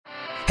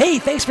Hey,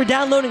 thanks for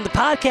downloading the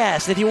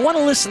podcast. If you want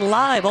to listen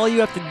live, all you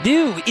have to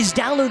do is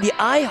download the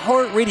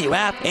iHeartRadio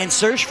app and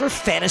search for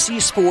Fantasy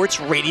Sports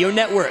Radio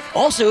Network.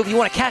 Also, if you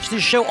want to catch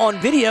this show on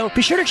video,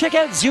 be sure to check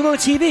out Zumo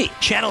TV,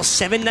 channel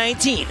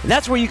 719.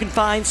 That's where you can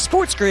find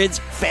Sports Grid's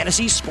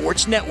Fantasy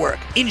Sports Network.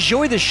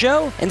 Enjoy the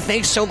show, and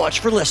thanks so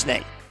much for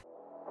listening.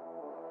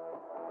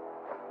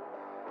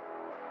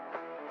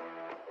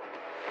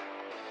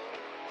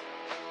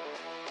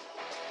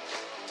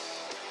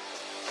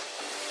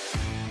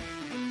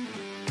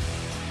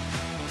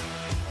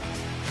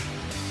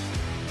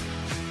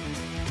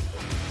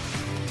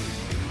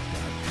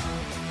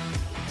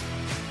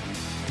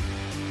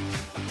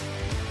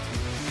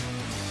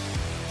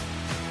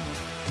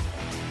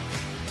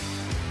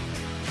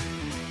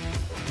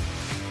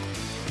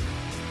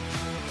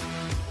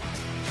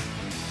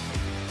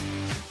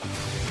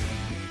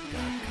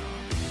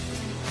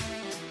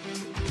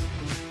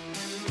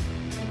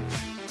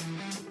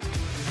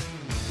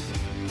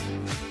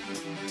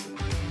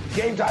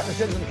 Game Time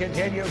Decision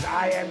continues.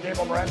 I am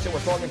Gabriel Morency. We're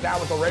throwing it down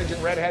with the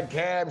Raging Redhead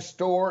Cam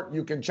Stewart.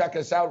 You can check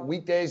us out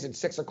weekdays at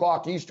 6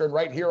 o'clock Eastern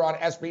right here on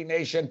SB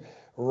Nation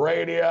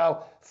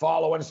Radio.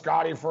 Following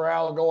Scotty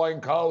Farrell going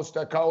coast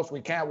to coast.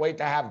 We can't wait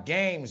to have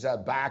games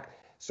back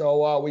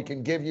so we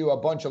can give you a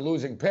bunch of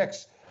losing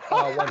picks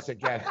once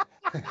again.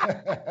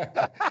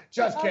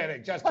 Just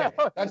kidding.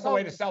 That's the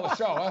way to sell a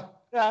show, huh?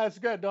 Yeah, that's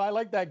good. No, I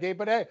like that, Gabe.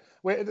 But hey,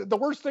 the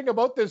worst thing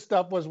about this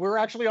stuff was we were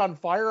actually on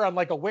fire on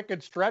like a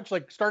wicked stretch.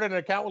 Like started an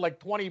account with like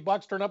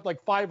 $20, turned up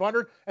like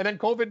 500, and then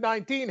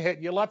COVID-19 hit.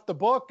 You left the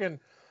book, and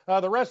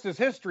the rest is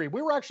history.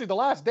 We were actually the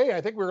last day.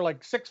 I think we were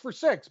like 6 for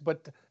 6.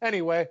 But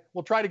anyway,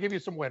 we'll try to give you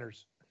some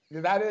winners.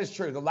 That is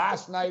true. The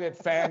last night at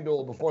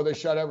FanDuel before they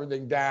shut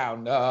everything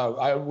down,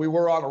 we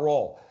were on a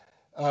roll.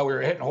 We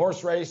were hitting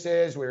horse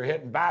races. We were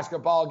hitting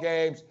basketball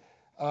games.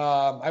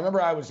 I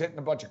remember I was hitting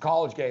a bunch of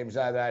college games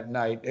that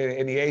night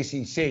in the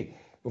ACC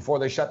before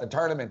they shut the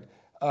tournament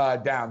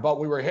down. But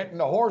we were hitting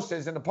the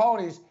horses and the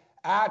ponies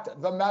at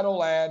the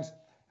Meadowlands.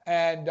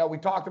 And we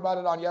talked about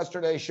it on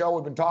yesterday's show.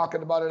 We've been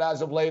talking about it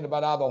as of late,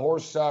 about how the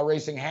horse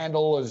racing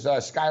handle is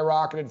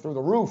skyrocketing through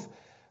the roof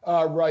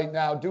right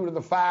now due to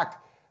the fact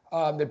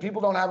that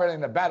people don't have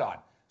anything to bet on.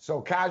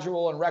 So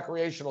casual and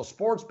recreational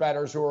sports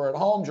bettors who are at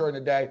home during the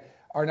day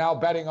are now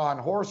betting on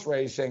horse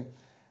racing.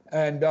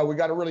 And we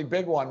got a really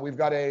big one. We've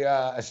got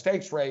a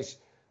stakes race,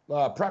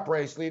 prep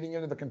race leading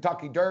into the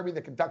Kentucky Derby.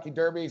 The Kentucky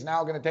Derby is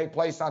now going to take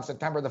place on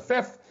September the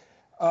 5th.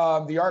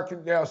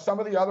 Some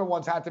of the other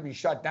ones had to be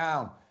shut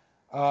down,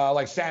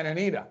 like Santa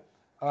Anita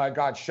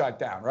got shut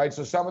down, right?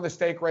 So some of the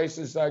stake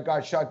races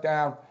got shut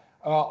down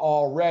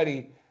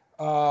already.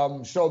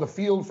 So the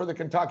field for the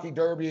Kentucky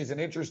Derby is an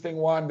interesting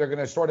one.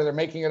 They're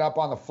making it up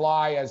on the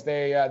fly as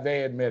they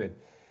admitted.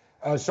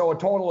 So a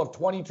total of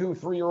 22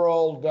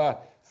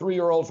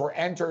 three-year-olds were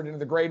entered into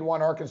the Grade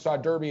 1 Arkansas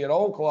Derby at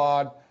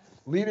Oaklawn,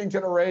 leading to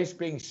the race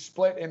being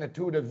split into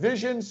 2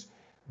 divisions.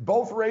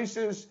 Both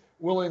races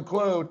will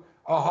include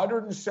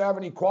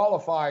 170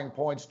 qualifying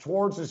points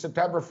towards the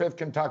September 5th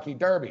Kentucky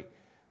Derby.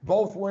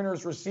 Both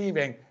winners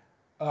receiving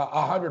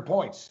 100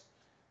 points.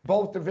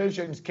 Both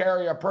divisions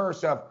carry a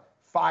purse of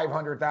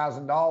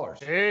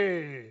 $500,000.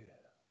 Hey,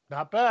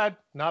 not bad.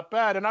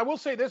 And I will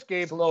say this,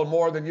 Gabe. It's a little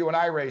more than you and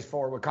I raced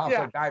for with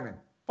Conflict Diamond.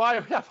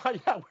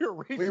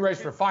 We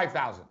raced for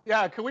 5,000.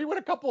 Yeah, can we win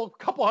a couple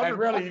hundred? And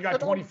really, you got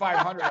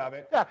 2,500 of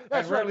it. Yeah,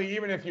 and really, right.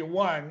 Even if you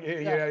won,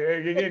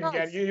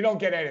 you don't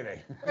get anything.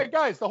 Hey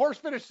guys, the horse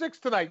finished 6th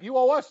tonight. You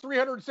owe us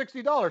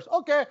 $360.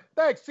 Okay,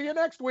 thanks. See you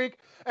next week.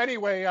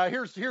 Anyway,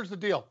 here's the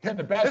deal. And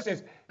the best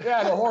is,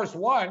 the horse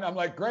won. I'm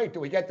like, great. Do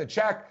we get the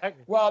check?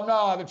 Well,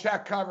 no, the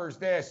check covers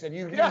this, and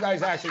you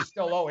guys actually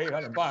still owe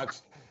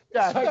 $800.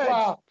 Yeah, it's like,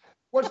 well,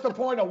 what's the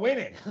point of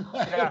winning?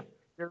 Yeah.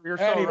 You're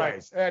so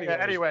right.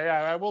 Anyway,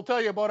 I will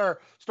tell you about our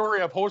story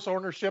of horse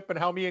ownership and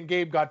how me and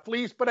Gabe got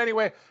fleeced. But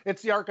anyway,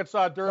 it's the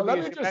Arkansas Derby. Well,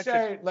 let me just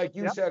say, like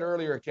you said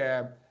earlier,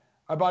 Cam,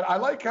 about I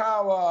like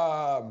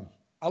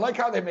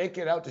how they make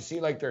it out to see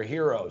like they're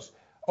heroes.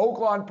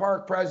 Oaklawn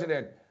Park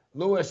president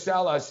Louis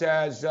Sella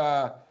says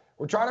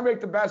we're trying to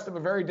make the best of a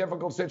very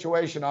difficult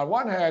situation. On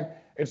one hand,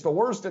 it's the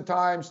worst at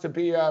times to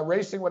be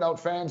racing without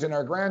fans in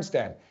our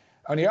grandstand.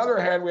 On the other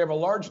hand, we have a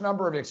large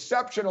number of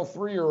exceptional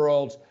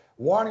 3-year-olds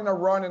wanting to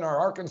run in our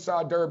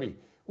Arkansas Derby.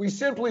 We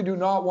simply do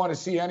not want to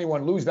see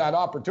anyone lose that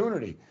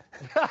opportunity.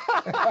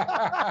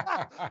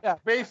 Yeah,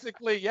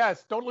 basically,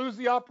 yes. Don't lose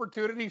the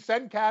opportunity.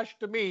 Send cash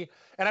to me.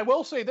 And I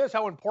will say this,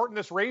 how important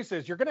this race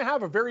is. You're going to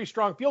have a very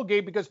strong field,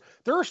 Gabe, because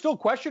there are still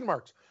question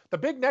marks. The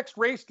big next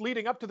race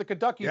leading up to the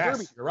Kentucky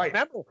Derby. You're right.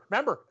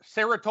 Remember,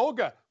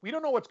 Saratoga. We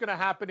don't know what's going to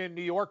happen in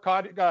New York.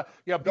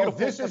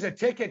 This is a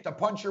ticket to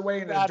punch your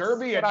way into the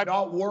Derby and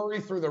not worry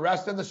through the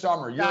rest of the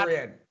summer. You're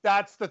in.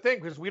 That's the thing,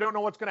 because we don't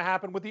know what's going to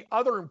happen with the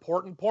other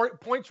important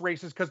points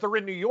races because they're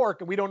in New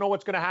York, and we don't know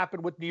what's going to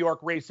happen with New York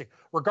racing.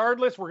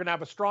 Regardless, we're going to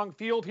have a strong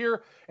field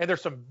here, and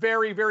there's some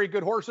very, very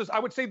good horses. I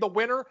would say the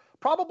winner,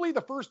 probably the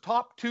first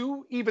top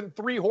 2, even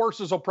 3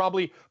 horses will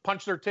probably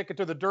punch their ticket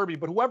to the Derby.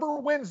 But whoever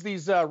wins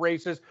these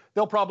races,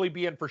 they'll probably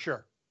be in for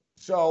sure.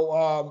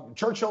 So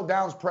Churchill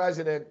Downs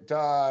president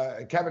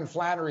Kevin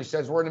Flannery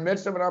says, we're in the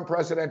midst of an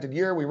unprecedented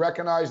year. We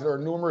recognize there are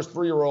numerous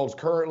 3-year-olds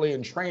currently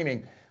in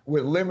training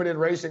with limited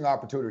racing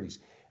opportunities.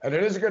 And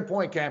it is a good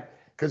point, Cam,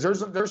 because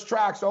there's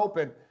tracks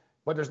open,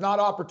 but there's not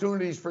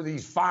opportunities for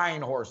these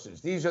fine horses.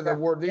 These are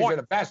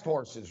the best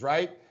horses,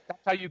 right?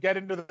 That's how you get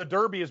into the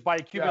Derby, is by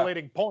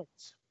accumulating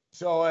points.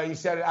 So he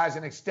said, as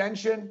an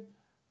extension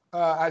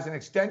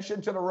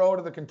to the road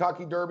of the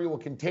Kentucky Derby will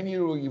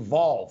continue to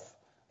evolve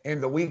in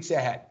the weeks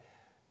ahead.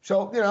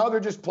 So,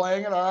 they're just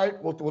playing it. All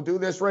right, we'll do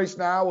this race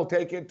now. We'll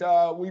take it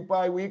week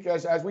by week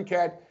as we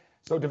can.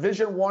 So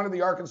Division 1 of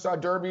the Arkansas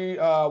Derby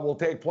will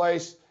take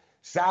place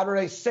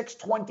Saturday,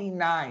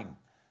 6:29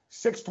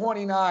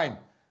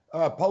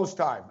 post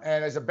time.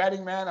 And as a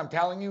betting man, I'm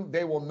telling you,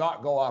 they will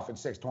not go off at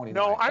 6:29.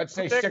 No, let's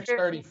say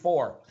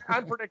 6:34.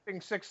 I'm predicting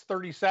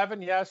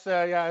 6:37. Yes.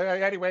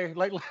 Anyway,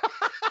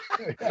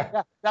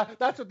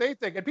 that's what they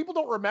think. And people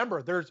don't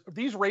remember. There's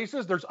these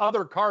races. There's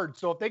other cards.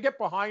 So if they get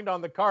behind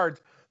on the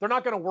cards, they're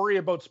not going to worry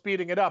about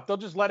speeding it up. They'll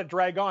just let it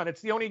drag on.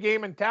 It's the only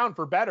game in town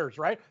for bettors,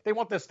 right? They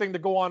want this thing to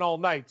go on all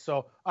night.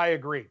 So I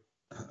agree.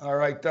 All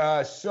right.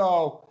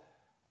 So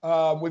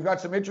we've got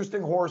some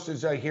interesting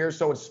horses here.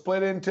 So it's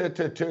split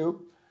into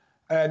two.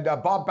 And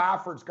Bob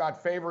Baffert's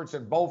got favorites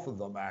in both of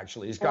them,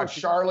 actually. He's got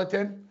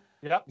Charlatan.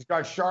 Yep. He's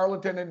got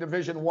Charlatan in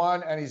Division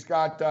 1, and he's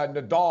got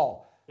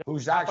Nadal,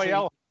 who's actually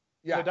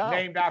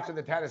named after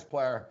the tennis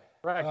player.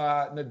 Right.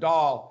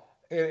 Nadal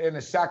in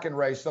the second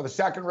race. So the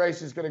second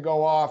race is going to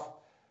go off.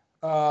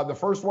 The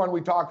first one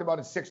we talked about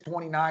at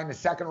 6:29. The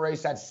second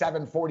race at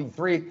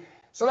 7:43.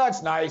 So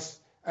that's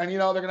nice. And, they're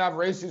going to have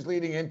races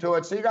leading into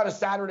it. So you got a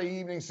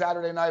Saturday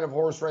night of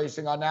horse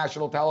racing on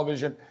national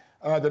television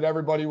that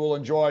everybody will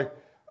enjoy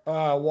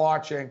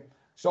watching.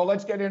 So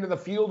let's get into the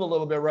field a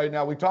little bit right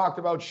now. We talked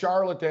about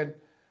Charlatan.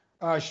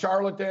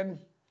 Charlatan,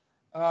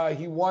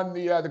 he won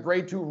the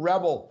Grade 2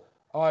 Rebel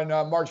on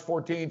March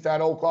 14th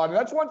at Oaklawn. And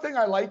that's one thing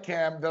I like,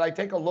 Cam, that I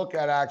take a look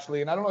at,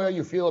 actually. And I don't know how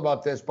you feel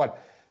about this, but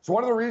it's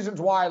one of the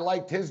reasons why I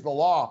liked the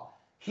Law.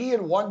 He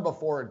had won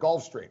before at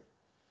Gulfstream.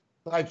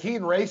 Like,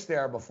 he'd raced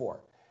there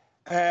before.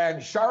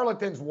 And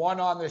Charlatan's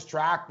won on this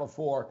track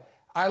before.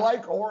 I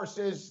like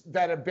horses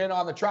that have been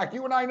on the track.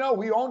 You and I know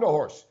we owned a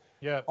horse.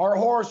 Yeah. Our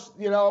horse,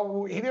 he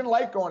didn't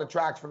like going to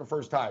tracks for the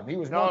first time. He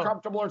was more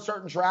comfortable at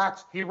certain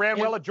tracks. He ran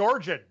well at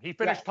Georgian. He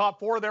finished top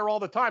 4 there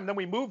all the time. Then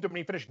we moved him and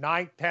he finished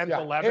 9th, 10th,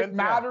 11th. It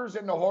matters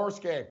in the horse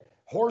game.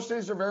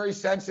 Horses are very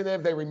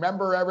sensitive. They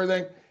remember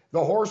everything.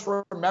 The horse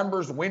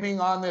remembers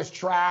winning on this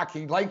track.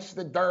 He likes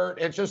the dirt.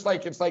 It's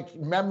like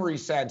memory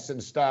sense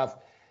and stuff.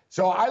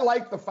 So I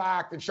like the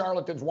fact that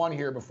Charlatan's won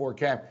here before,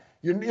 Cam.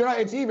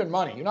 It's even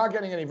money. You're not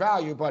getting any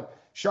value, but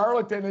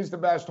Charlatan is the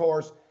best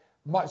horse.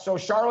 So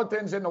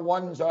Charlatan's in the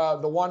one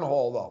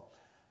hole, though.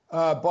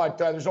 But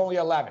there's only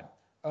 11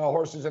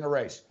 horses in a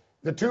race.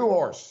 The 2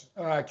 horse,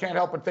 can't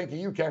help but think of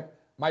you, Ken.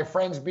 My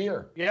Friend's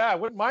Beer. Yeah, I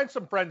wouldn't mind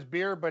some Friend's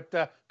Beer, but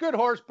good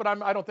horse. But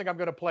I don't think I'm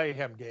going to play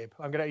him, Gabe.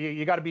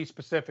 You got to be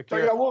specific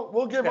here. So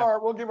we'll give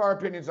our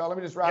opinions on. Let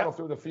me just rattle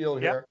through the field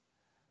here.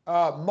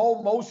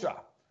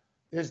 Momosa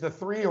is the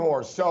 3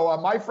 horse. So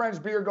My Friend's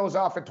Beer goes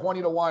off at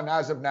 20-1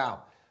 as of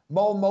now.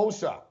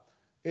 Momosa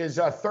is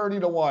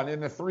 30-1 in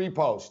the 3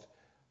 post.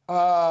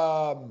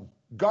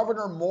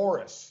 Governor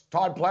Morris,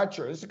 Todd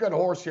Pletcher. This is a good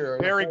horse here.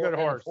 Very good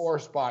horse. 4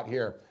 spot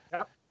here.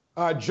 Yep.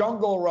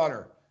 Jungle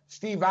Runner,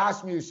 Steve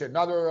Asmussen,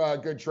 another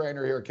good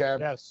trainer here, Cam.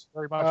 Yes,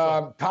 very much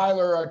so.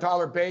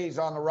 Tyler Bayes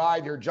on the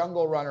ride here.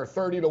 Jungle Runner,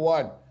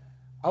 30-1.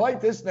 I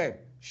like this name,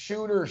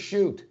 Shooter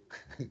Shoot.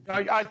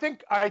 I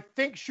think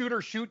Shooter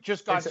Shoot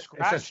just got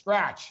scratched. It's a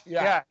scratch.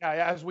 Yeah.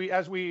 As we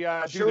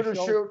Shooter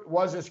Shoot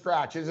was a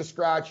scratch. Is a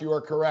scratch. You are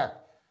correct.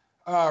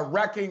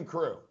 Wrecking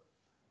Crew,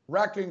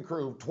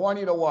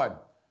 20-1.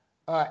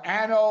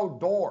 Anno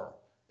Dor.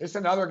 This is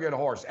another good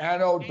horse.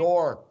 Anno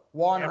Dor.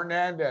 Juan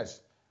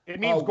Hernandez. It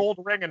means gold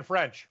ring in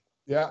French.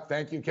 Yeah,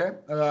 thank you, Ken.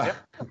 That's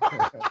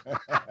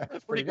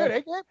pretty good,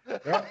 eh, Ken?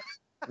 Yeah.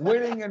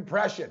 Winning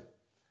Impression.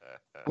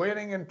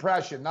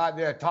 Not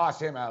there. Toss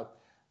him out.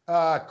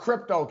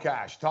 Crypto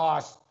Cash.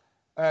 Toss.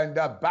 And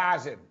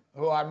Bazin,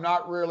 who I'm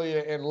not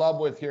really in love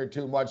with here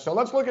too much. So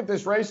let's look at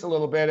this race a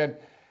little bit. And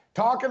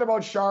talking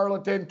about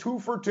Charlatan, 2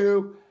 for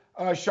 2.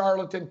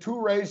 Charlatan,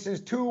 2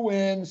 races, 2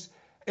 wins,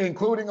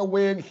 including a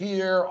win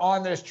here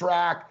on this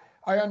track.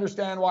 I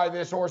understand why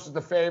this horse is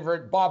the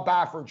favorite. Bob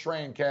Baffert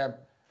trained, Cam.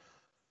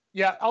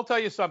 Yeah, I'll tell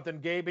you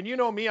something, Gabe. And you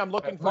know me, I'm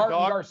looking for Martin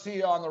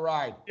Garcia on the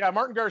ride. Yeah,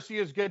 Martin Garcia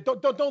is good.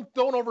 Don't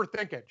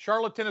overthink it.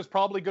 Charlatan is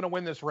probably going to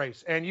win this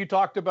race. And you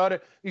talked about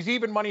it. He's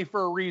even money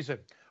for a reason.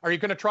 Are you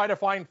going to try to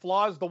find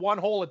flaws? The 1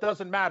 hole, it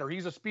doesn't matter.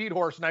 He's a speed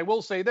horse. And I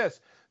will say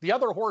this. The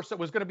other horse that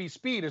was going to be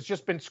speed has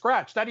just been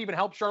scratched. That even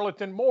helped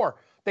Charlatan more.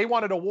 They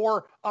wanted a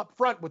war up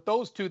front with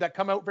those 2 that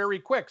come out very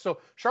quick. So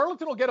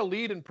Charlatan will get a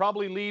lead and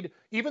probably lead,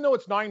 even though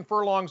it's 9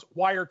 furlongs,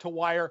 wire to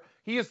wire.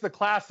 He is the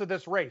class of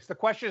this race. The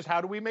question is, how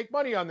do we make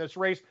money on this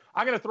race?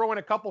 I'm going to throw in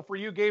a couple for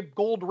you, Gabe.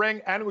 Gold Ring,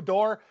 Anno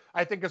Dor,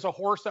 I think is a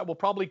horse that will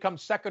probably come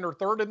 2nd or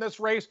 3rd in this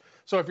race.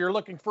 So if you're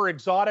looking for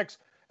exotics,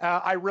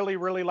 I really,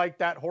 really like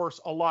that horse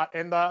a lot.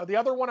 And the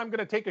other one I'm going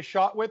to take a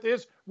shot with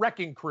is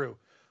Wrecking Crew.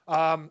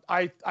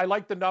 I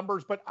like the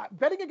numbers, but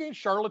betting against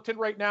Charlatan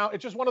right now,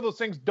 it's just one of those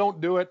things. Don't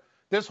do it.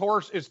 This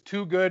horse is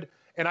too good,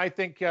 and I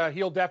think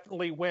he'll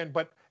definitely win.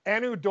 But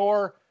Anu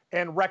Dor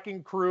and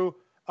Wrecking Crew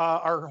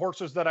are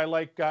horses that I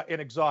like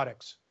in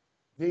exotics.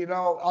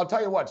 I'll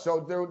tell you what. So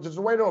there's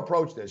a way to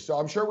approach this. So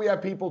I'm sure we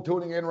have people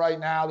tuning in right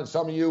now that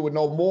some of you would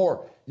know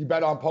more. You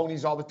bet on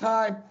ponies all the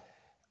time,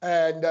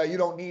 and you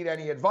don't need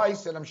any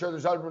advice. And I'm sure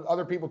there's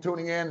other people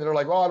tuning in that are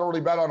like, well, I don't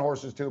really bet on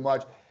horses too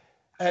much.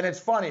 And it's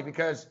funny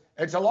because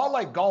it's a lot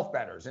like golf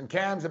bettors, and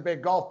Cam's a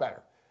big golf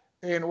bettor,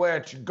 in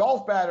which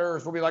golf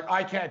bettors will be like,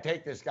 I can't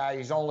take this guy.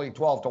 He's only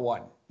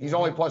 12-1. He's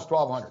only plus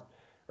 1,200,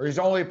 or he's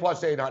only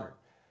plus 800.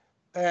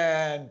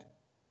 And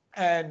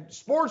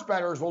sports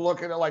bettors will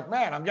look at it like,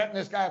 man, I'm getting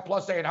this guy at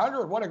plus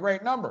 800. What a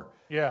great number.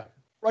 Yeah.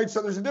 Right.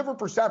 So there's a different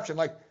perception.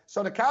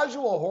 So the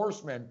casual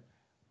horseman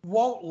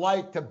won't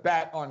like to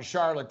bet on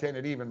Charlatan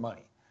at even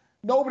money.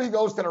 Nobody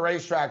goes to the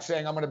racetrack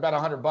saying, I'm going to bet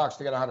 $100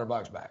 to get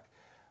 $100 back.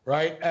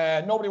 Right.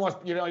 And nobody wants,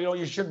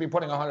 you shouldn't be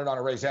putting 100 on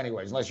a race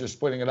anyways, unless you're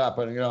splitting it up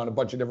and, in a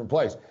bunch of different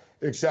plays,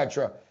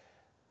 etc.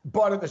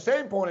 But at the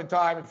same point in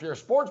time, if you're a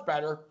sports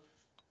bettor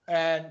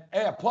and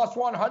a plus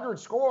 100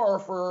 score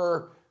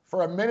for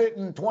a minute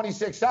and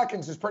 26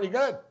 seconds is pretty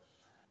good.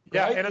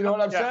 Yeah. Right? You know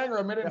what I'm saying? Or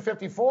a minute and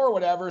 54 or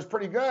whatever is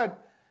pretty good.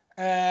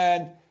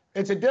 And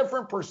it's a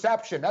different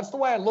perception. That's the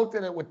way I looked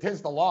at it with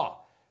Tiz the Law.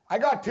 I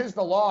got Tiz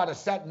the Law at a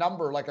set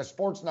number, like a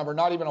sports number,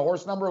 not even a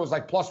horse number. It was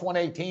like plus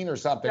 118 or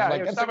something. Yeah,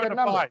 like, that's a good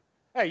number. 5.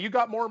 Hey, you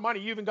got more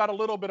money. You even got a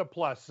little bit of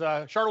plus.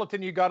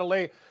 Charlatan, you got to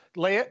lay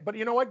it. But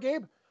you know what,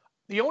 Gabe?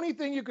 The only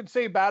thing you could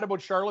say bad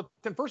about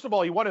Charlatan, first of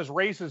all, he won his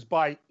races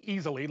by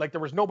easily. Like, there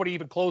was nobody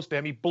even close to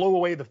him. He blew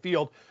away the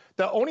field.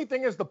 The only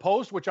thing is the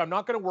post, which I'm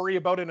not going to worry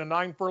about in a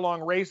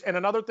 9-furlong race. And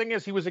another thing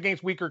is he was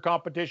against weaker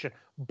competition.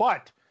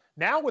 But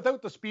now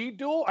without the speed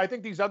duel, I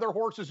think these other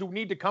horses who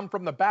need to come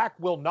from the back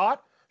will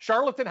not.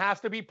 Charlatan has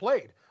to be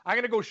played. I'm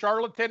going to go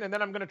Charlatan, and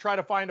then I'm going to try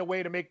to find a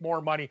way to make more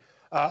money.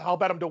 I'll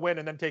bet him to win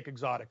and then take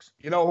exotics.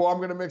 You know who I'm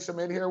going to mix him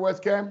in here with,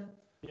 Cam?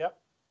 Yep.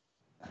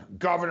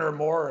 Governor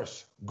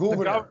Morris.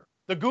 Governor.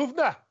 The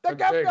governor. The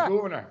governor.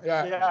 Governor.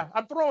 Yeah. Yeah.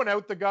 I'm throwing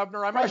out the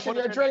governor. I might put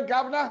your drink,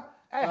 Governor.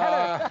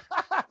 I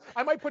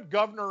might put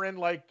governor in,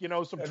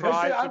 some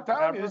tries. I'm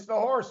telling you, this is the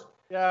horse.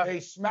 Yeah.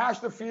 He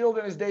smashed the field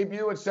in his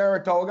debut at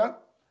Saratoga.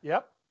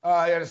 Yep. He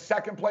had a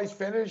second place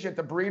finish at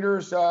the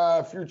Breeders'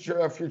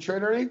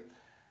 Futurity.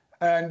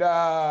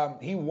 And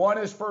he won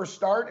his first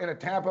start in a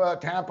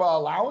Tampa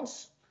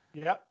allowance.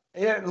 Yep.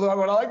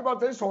 What I like about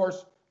this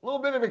horse, a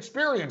little bit of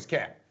experience,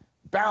 Ken.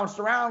 Bounced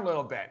around a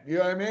little bit. You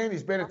know what I mean?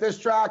 He's been at this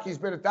track. He's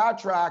been at that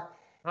track.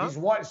 Huh? He's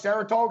won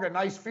Saratoga,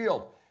 nice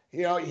field.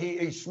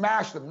 He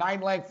smashed them.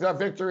 9-length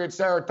victory at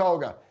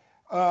Saratoga.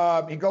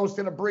 He goes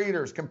to the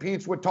Breeders,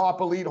 competes with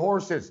top elite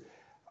horses,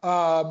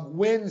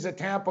 wins a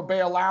Tampa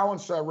Bay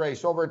allowance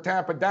race over at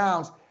Tampa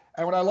Downs.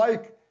 And what I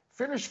like,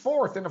 finished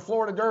 4th in the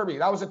Florida Derby.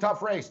 That was a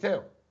tough race,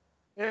 too.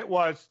 It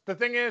was. The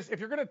thing is, if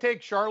you're going to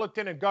take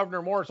Charlatan and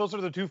Governor Morris, those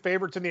are the two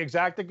favorites in the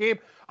exacta game,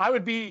 I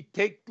would be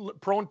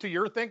prone to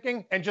your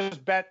thinking and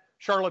just bet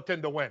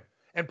Charlatan to win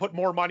and put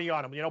more money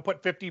on him.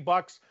 Put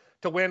 $50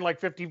 to win,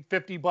 like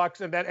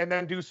 $50 and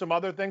then do some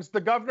other things. The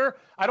Governor,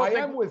 I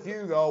am with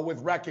you, though, with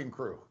Wrecking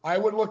Crew. I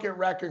would look at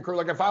Wrecking Crew.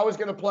 Like, if I was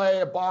going to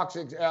play a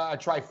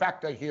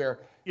trifecta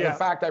here, in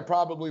fact, I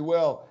probably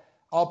will,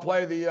 I'll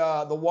play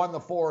the 1, the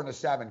 4, and the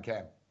 7,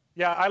 Cam.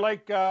 Yeah, I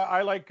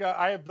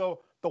have the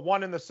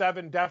 1 and the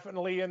 7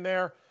 definitely in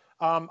there.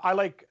 I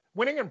like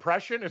Winning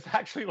Impression is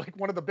actually like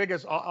one of the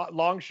biggest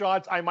long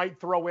shots I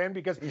might throw in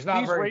because he's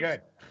not very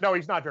good. No,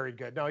 he's not very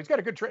good. No, he's got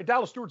a good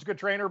Dallas Stewart's a good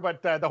trainer,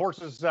 but the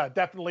horse is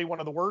definitely one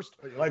of the worst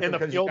in the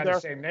field there.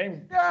 The same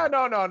name? Yeah, no.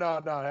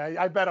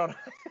 I bet on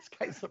this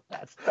guy's the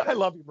best. I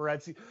love you,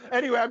 Morency.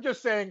 Anyway, I'm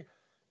just saying,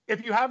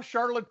 if you have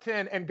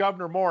Charlatan and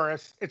Governor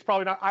Morris, it's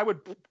probably not. I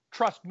would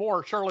trust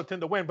more Charlatan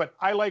to win, but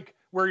I like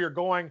where you're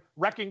going.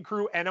 Wrecking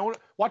Crew, and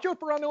watch out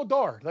for Anu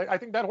Dor. I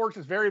think that horse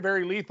is very,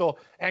 very lethal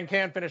and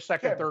can finish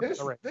second, third in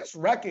the race. This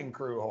Wrecking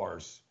Crew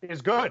horse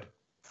is good.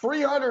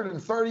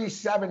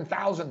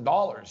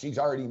 $337,000 he's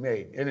already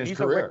made in his career. He's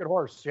a wicked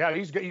horse. Yeah,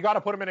 you got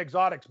to put him in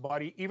exotics,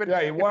 buddy. He won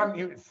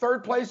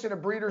 3rd place in a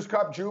Breeders'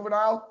 Cup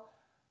Juvenile.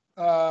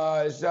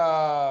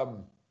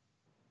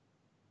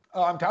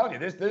 I'm telling you,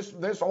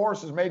 this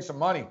horse has made some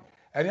money.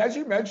 And as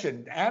you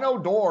mentioned,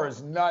 Anu Dor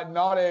is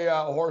not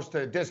a horse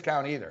to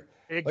discount either.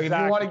 Exactly. Like,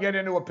 if you want to get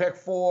into a pick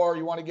 4,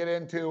 you want to get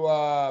into,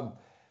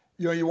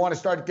 you want to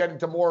start getting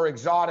to more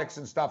exotics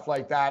and stuff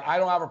like that, I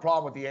don't have a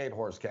problem with the 8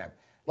 horse, Cam.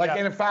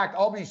 And in fact,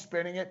 I'll be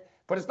spinning it,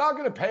 but it's not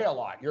going to pay a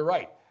lot. You're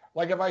right.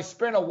 Like, if I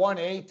spin a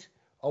 1-8,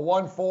 a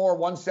 1-4,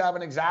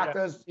 1-7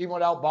 exactas, even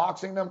without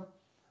boxing them.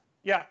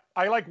 Yeah,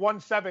 I like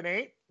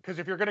 1-7-8 because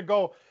if you're going to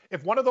go,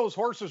 if one of those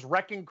horses,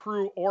 Wrecking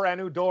Crew or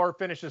Anu Dor,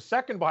 finishes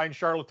second behind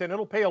Charlatan,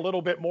 it'll pay a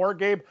little bit more,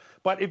 Gabe.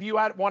 But if you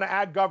want to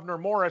add Governor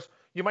Morris,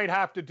 you might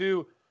have to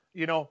do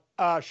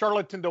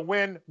Charlatan to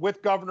win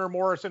with Governor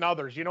Morris and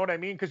others. You know what I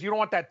mean? Because you don't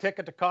want that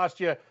ticket to cost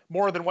you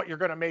more than what you're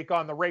going to make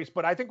on the race.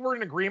 But I think we're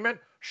in agreement.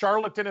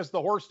 Charlatan is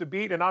the horse to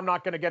beat, and I'm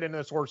not going to get into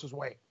this horse's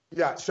way.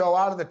 Yeah, so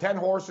out of the 10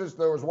 horses,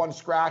 there was one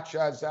scratch,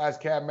 as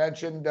Cam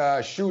mentioned.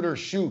 Shooter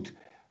Shoot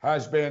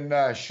has been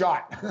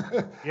shot.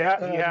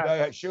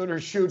 Shooter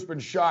Shoot's been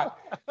shot.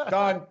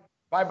 Done.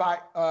 Bye-bye.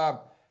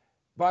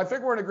 But I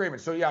think we're in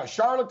agreement. So, yeah,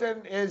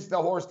 Charlatan is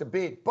the horse to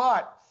beat.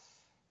 But,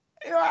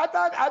 at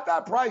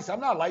that price,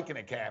 I'm not liking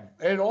it, Cam.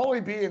 It'd only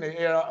be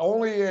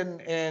only in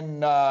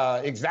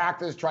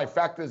exactas,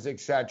 trifectas,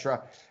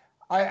 etc.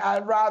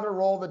 I'd rather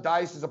roll the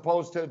dice as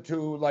opposed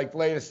to like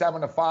lay a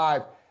 7 to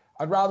 5.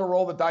 I'd rather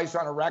roll the dice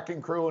on a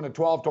Wrecking Crew in a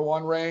 12 to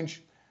 1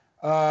 range.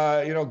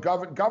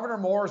 Governor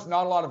Morris,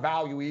 not a lot of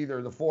value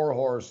either, the 4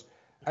 horse.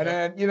 And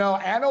then,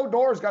 Anno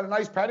D'Or's got a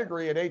nice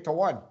pedigree at 8 to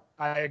 1.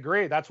 I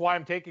agree. That's why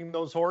I'm taking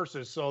those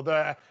horses. So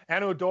the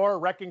Anno D'Or,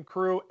 Wrecking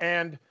Crew,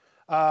 and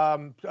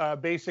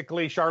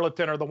basically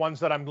Charlatan are the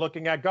ones that I'm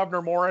looking at.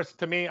 Governor Morris,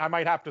 to me, I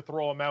might have to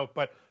throw him out,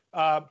 but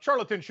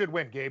Charlatan should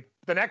win, Gabe.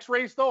 The next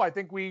race, though, I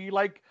think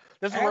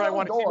this is where I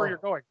want to see where you're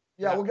going.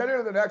 Yeah, we'll get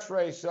into the next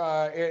race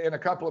in a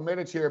couple of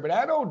minutes here. But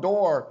Anno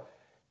D'Or,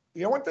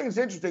 one thing that's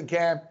interesting,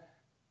 Cam,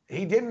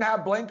 he didn't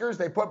have blinkers.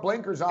 They put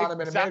blinkers on him,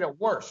 and it made it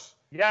worse.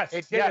 Yes.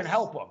 It didn't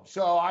help him.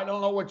 So I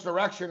don't know which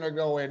direction to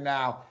go in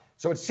now.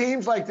 So it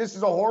seems like this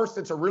is a horse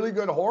that's a really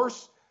good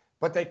horse,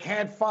 but they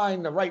can't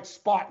find the right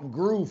spot and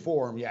groove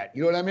for him yet.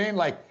 You know what I mean?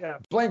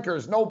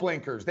 Blinkers, no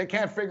blinkers. They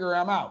can't figure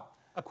him out.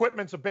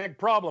 Equipment's a big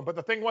problem. But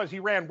the thing was,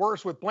 he ran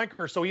worse with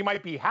blinkers, so he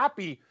might be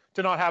happy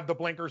to not have the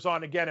blinkers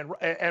on again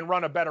and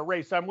run a better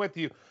race. I'm with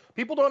you.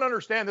 People don't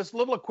understand this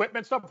little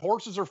equipment stuff.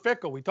 Horses are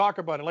fickle. We talk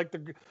about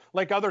it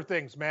like other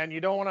things, man. You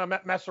don't want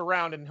to mess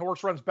around, and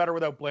horse runs better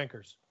without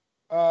blinkers.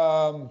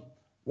 One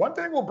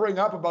thing we'll bring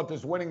up about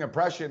this Winning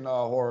Impression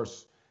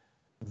horse,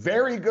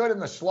 very good in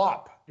the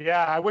slop.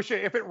 Yeah, I wish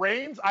if it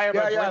rains, I have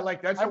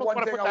that's the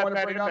one thing I want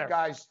to bring up,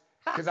 guys,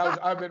 because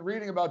I've been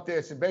reading about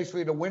this, and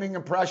basically the Winning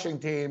Impression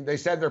team, they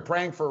said they're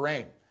praying for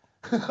rain.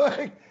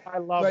 I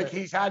love it.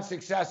 He's had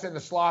success in the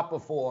slop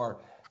before,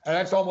 and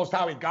that's almost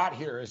how he got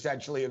here,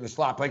 essentially, in the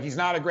slop. He's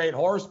not a great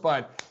horse,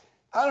 but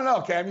I don't know,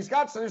 Cam.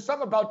 There's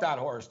something about that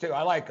horse, too.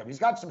 I like him. He's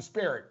got some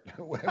spirit.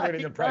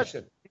 Winning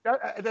Impression.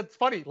 That's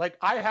funny.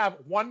 I have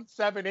 1,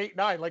 7, 8,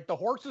 9. The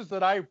horses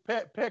that I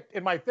picked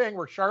in my thing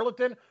were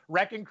Charlatan,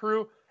 Wrecking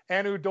Crew,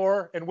 Anno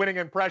D'Or, and Winning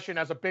Impression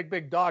as a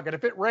big dog. And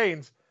if it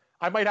rains,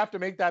 I might have to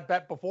make that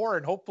bet before,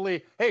 and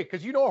hopefully,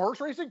 because horse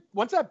racing,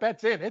 once that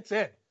bet's in, it's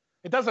in.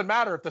 It doesn't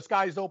matter if the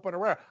sky's open or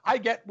where. I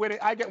get winning.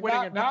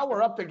 Now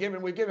we're up to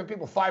we're giving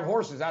people 5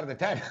 horses out of the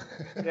 10.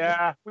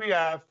 Yeah, we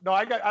have. No,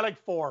 I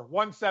like 4.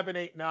 1, 7,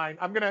 8, 9.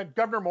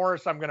 Governor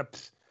Morris. I'm gonna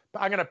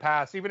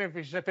pass, even if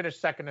he should finish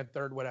second and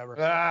third,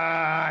 whatever.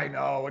 I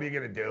know. What are you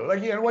gonna do?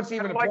 What's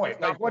even the point?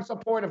 What's the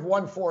point of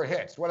 1-4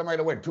 hits? What am I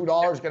to win?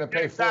 $2 gonna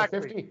pay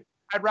 $4.50?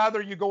 I'd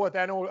rather you go with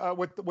Anno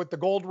with the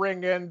gold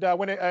ring and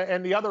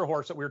and the other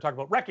horse that we were talking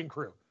about, Wrecking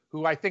Crew,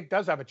 who I think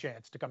does have a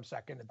chance to come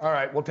second. All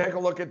right, we'll take a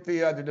look at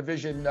the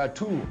Division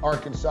 2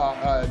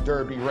 Arkansas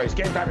Derby race.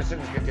 Game Time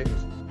Decisions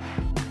continues.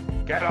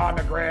 Get on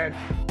the grid.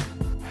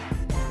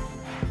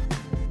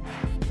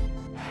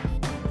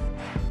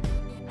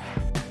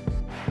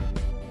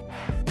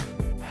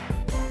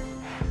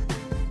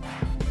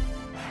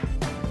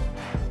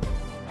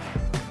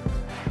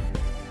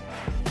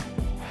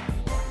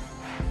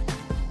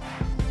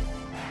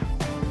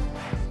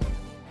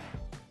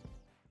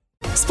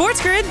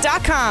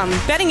 SportsGrid.com.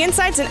 Betting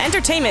insights and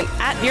entertainment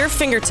at your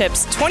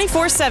fingertips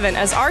 24/7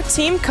 as our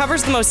team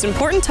covers the most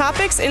important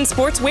topics in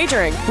sports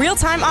wagering.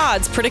 Real-time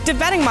odds, predictive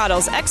betting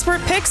models, expert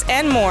picks,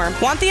 and more.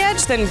 Want the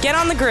edge? Then get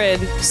on the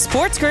grid.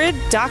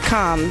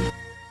 SportsGrid.com.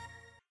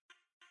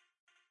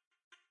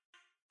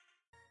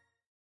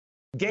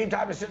 Game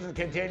Time Decisions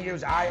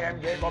continues. I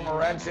am Gabriel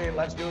Morency.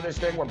 Let's do this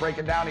thing. We're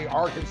breaking down the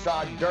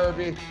Arkansas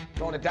Derby,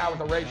 throwing it down with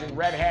the raging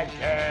redhead,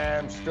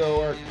 Cam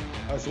Stewart.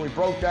 So we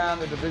broke down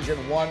the Division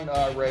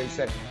 1 race.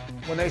 And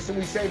when we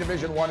say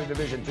Division 1 and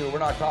Division 2, we're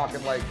not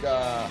talking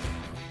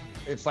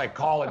it's like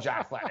college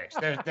athletics.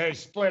 They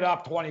split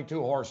up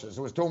 22 horses.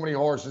 There was too many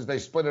horses. They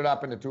split it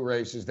up into 2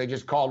 races. They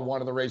just called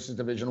one of the races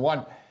Division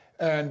 1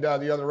 and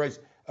the other race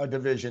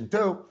Division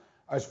 2.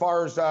 As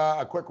far as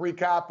a quick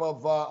recap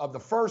of the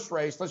first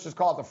race, let's just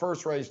call it the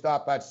first race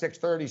stop at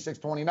 6:30,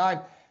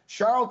 6:29.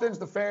 Charlatan's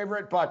the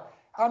favorite, but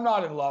I'm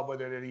not in love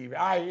with it even.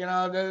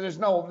 There's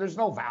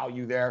no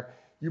value there.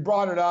 You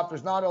brought it up.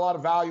 There's not a lot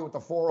of value with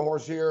the 4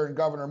 horse here and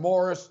Governor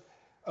Morris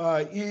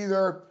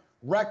either.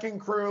 Wrecking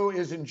Crew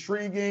is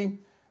intriguing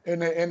in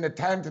the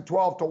 10 to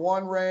 12 to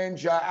 1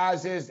 range,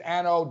 as is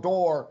Anno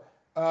D'Or,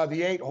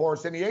 the 8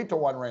 horse in the 8 to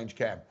 1 range,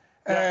 Cam.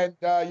 Yeah.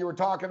 And you were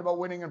talking about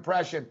Winning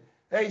Impression.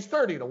 Hey, he's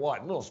 30 to 1,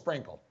 a little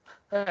sprinkle.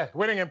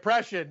 Winning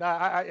Impression.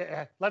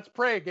 Let's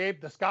pray, Gabe.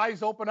 The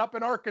skies open up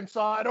in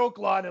Arkansas at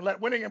Oaklawn and let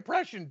Winning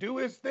Impression do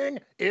his thing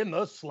in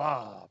the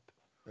slop.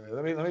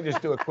 Let me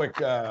just do a quick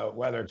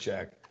weather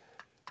check.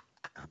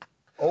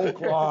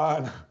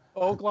 Oaklawn.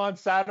 Oaklawn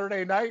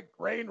Saturday night.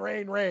 Rain,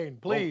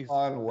 please.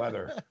 Oaklawn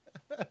weather.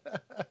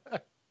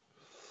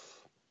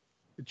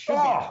 It should be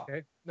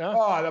okay. No?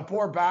 Oh, the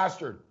poor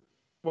bastard.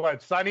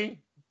 What, sunny?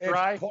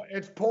 Dry?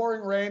 It's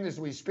pouring rain as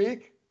we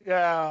speak.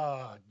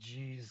 Yeah,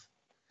 jeez.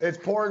 It's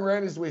pouring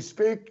rain as we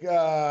speak.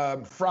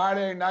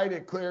 Friday night,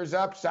 it clears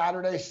up.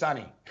 Saturday,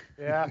 sunny.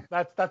 Yeah,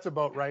 that's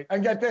about right.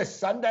 And get this,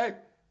 Sunday,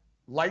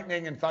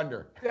 lightning and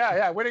thunder.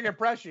 Yeah, winning and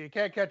pressure. You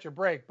can't catch a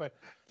break. But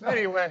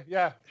anyway,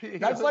 yeah.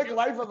 That's like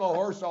life of a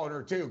horse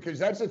owner, too, because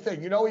that's the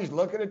thing. You know, he's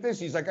looking at this.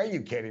 He's like, are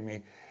you kidding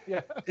me?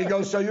 Yeah. He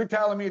goes, so you're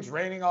telling me it's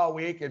raining all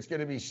week. It's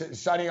going to be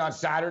sunny on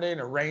Saturday and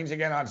it rains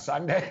again on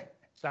Sunday?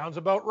 Sounds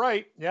about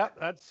right. Yeah,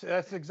 that's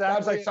exactly.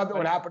 Sounds like something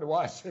would happen to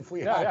us if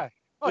we had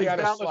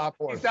a slop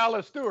horse. He's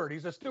Dallas Stewart.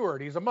 He's a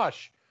steward. He's a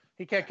mush.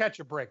 He can't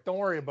catch a break. Don't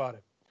worry about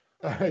it.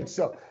 All right,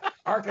 so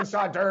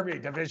Arkansas Derby,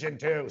 Division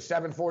II,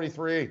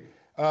 7:43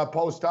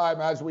 post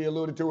time, as we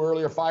alluded to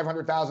earlier,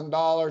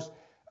 $500,000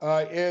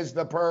 is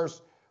the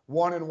purse,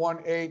 1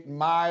 1/8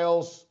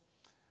 miles.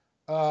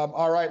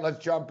 All right,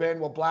 let's jump in.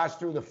 We'll blast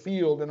through the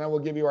field, and then we'll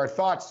give you our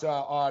thoughts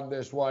on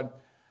this one.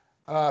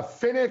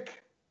 Finnick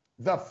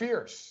the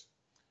Fierce,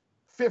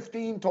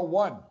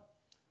 15-1.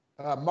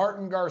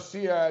 Martin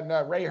Garcia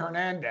and Ray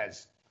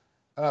Hernandez,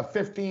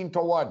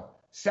 15-1.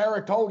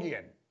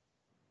 Saratogian,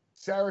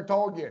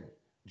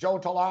 Joe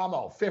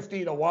Talamo,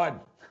 50-1.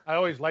 I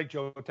always like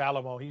Joe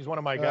Talamo. He's one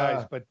of my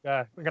guys, but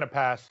we're going to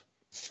pass.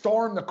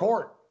 Storm the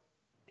Court.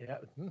 Yeah.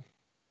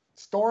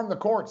 Storm the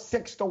Court,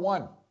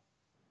 6-1.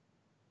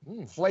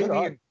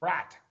 Flavian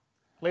Pratt.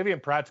 Flavian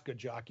Pratt's a good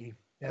jockey.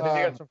 Yeah,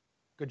 they got some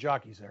good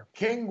jockeys there.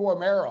 King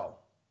Guamero,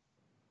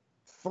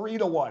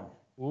 3-1.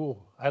 Ooh,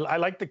 I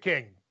like the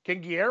King.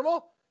 King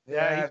Guillermo?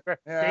 Yeah, he's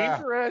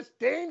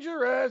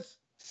dangerous.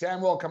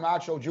 Samuel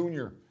Camacho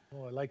Jr.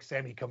 Oh, I like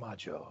Sammy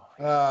Camacho.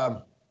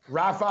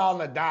 Rafael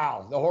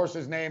Nadal. The horse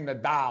is named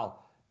Nadal,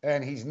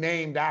 and he's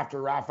named after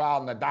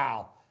Rafael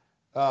Nadal.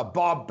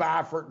 Bob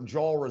Baffert and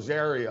Joel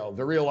Rosario,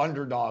 the real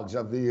underdogs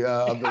of the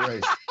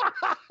race.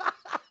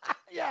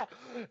 Yeah.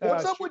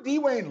 What's up with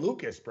Dwayne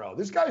Lucas, bro?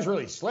 This guy's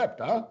really slipped,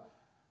 huh?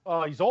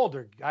 Oh, he's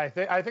older. I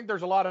think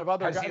there's a lot of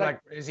other guys.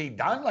 Is he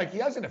done? Like, he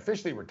hasn't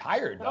officially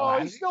retired, though. No,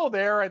 he's still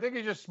there. I think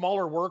he's just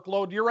smaller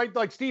workload. You're right.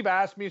 Like Steve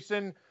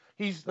Asmussen,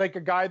 he's like a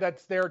guy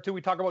that's there too.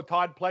 We talk about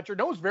Todd Pletcher.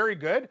 No, he's very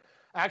good.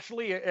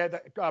 Actually,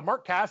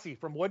 Mark Cassie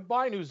from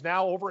Woodbine, who's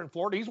now over in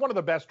Florida, he's one of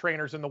the best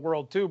trainers in the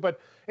world too. But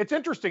it's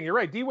interesting. You're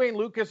right. Dwayne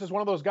Lucas is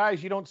one of those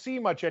guys you don't see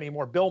much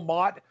anymore. Bill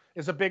Mott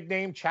is a big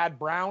name. Chad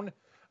Brown.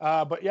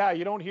 But yeah,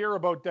 you don't hear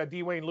about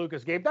Dwayne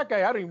Lucas. Gabe, that guy,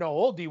 I don't even know how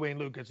old Dwayne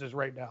Lucas is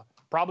right now.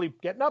 Probably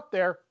getting up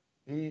there.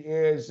 He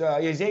is.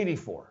 He's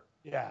 84.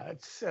 Yeah,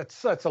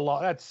 that's a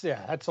lot. That's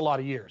a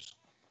lot of years.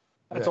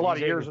 That's a lot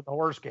of years in the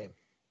horse game.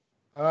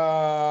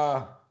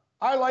 I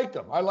liked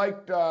him. I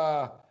liked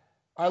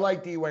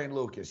Dwayne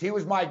Lucas. He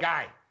was my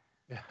guy.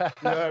 You know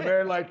what I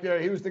mean? Like,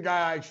 he was the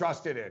guy I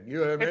trusted in. You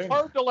know what I mean? It's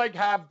hard to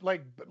have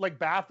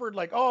Baffert.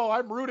 Like, oh,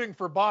 I'm rooting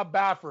for Bob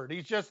Baffert.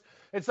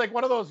 It's like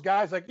one of those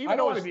guys. Like, even I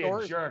don't want to be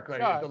a jerk.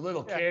 Like the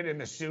little kid in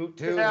the suit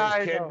too. Yeah,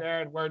 this kid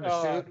there wearing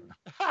the suit.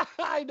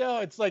 I know.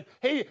 It's like,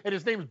 hey, and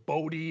his name's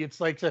Bodie. It's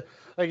like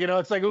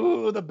it's like,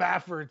 ooh, the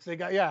Bafferts. They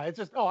got, It's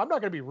just, I'm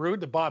not going to be rude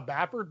to Bob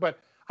Baffert, but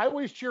I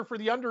always cheer for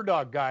the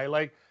underdog guy.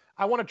 Like,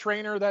 I want a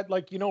trainer that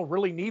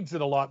really needs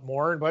it a lot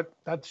more, but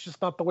that's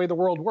just not the way the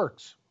world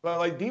works. But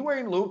like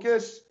Dwayne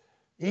Lucas,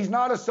 he's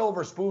not a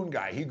silver spoon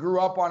guy. He grew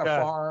up on a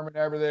farm and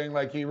everything.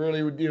 Like, he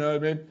really would, you know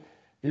what I mean?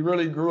 He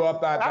really grew up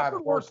that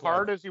horse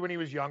hard as when he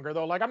was younger,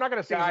 though. Like, I'm not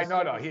going to say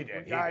he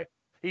did. Guy.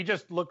 He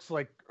just looks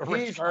like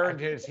he's earned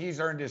his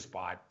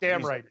spot.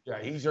 Damn right.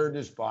 Yeah, he's earned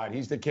his spot.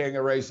 He's the king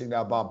of racing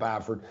now, Bob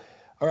Baffert.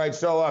 All right,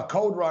 so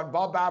Code Run,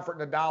 Bob Baffert,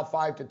 Nadal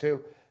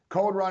 5-2.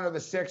 Code Runner, the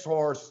 6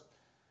 horse.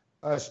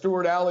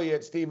 Stuart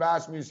Elliott, Steve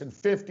Asmussen,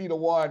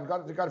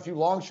 50-1. Got a few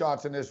long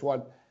shots in this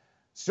one.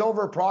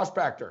 Silver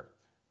Prospector,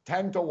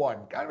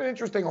 10-1. Kind of an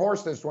interesting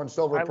horse, this one,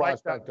 Silver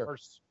Prospector. I like that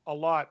horse a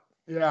lot.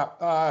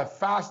 Yeah.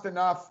 Fast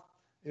Enough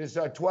is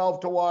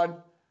 12-1.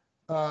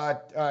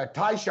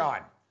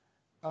 Tyshawn,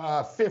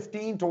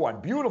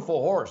 15-1.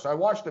 Beautiful horse. I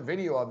watched the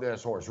video of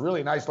this horse.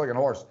 Really nice looking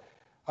horse.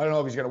 I don't know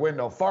if he's going to win,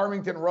 though.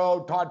 Farmington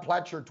Road, Todd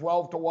Pletcher,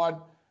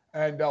 12-1.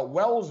 And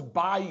Wells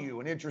Bayou,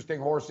 an interesting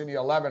horse in the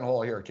 11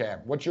 hole here, Cam.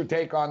 What's your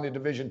take on the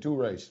Division II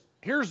race?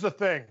 Here's the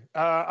thing.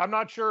 I'm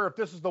not sure if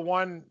this is the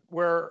one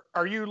where,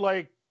 are you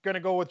going to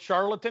go with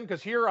Charlatan?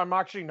 Because here I'm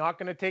actually not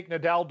going to take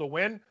Nadal to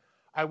win.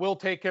 I will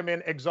take him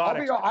in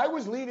exotic. I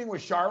was leading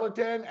with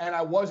Charlatan, and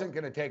I wasn't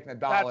going to take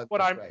Nadal.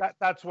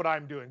 That's what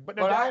I'm doing.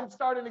 But I'm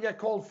starting to get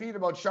cold feet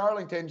about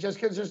Charlatan just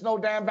because there's no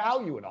damn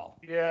value at all.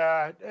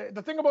 Yeah.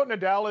 The thing about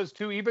Nadal is,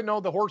 too, even though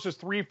the horse is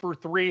 3 for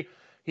 3,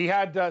 he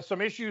had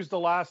some issues the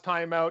last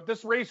time out.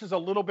 This race is a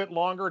little bit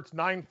longer. It's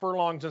 9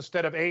 furlongs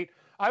instead of 8.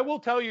 I will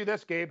tell you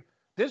this, Gabe.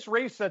 This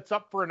race sets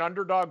up for an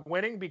underdog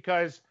winning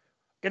because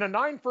in a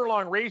 9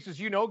 furlong race, as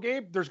you know,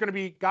 Gabe, there's going to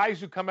be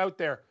guys who come out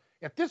there.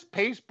 If this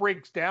pace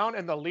breaks down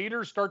and the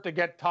leaders start to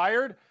get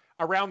tired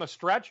around the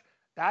stretch,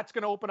 that's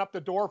going to open up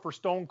the door for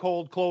stone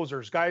cold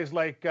closers. Guys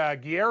like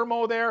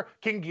Guillermo there.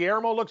 King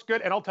Guillermo looks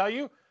good. And I'll tell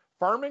you,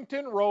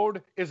 Farmington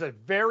Road is a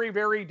very,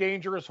 very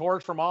dangerous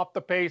horse from off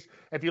the pace.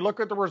 If you look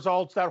at the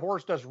results, that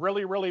horse does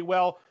really, really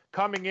well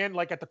coming in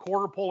like at the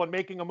quarter pole and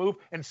making a move.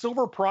 And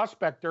Silver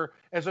Prospector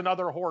is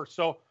another horse.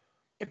 So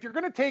if you're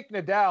going to take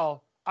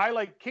Nadal, I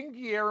like King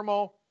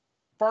Guillermo,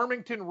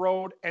 Farmington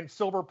Road, and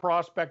Silver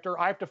Prospector.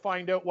 I have to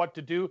find out what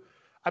to do.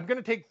 I'm going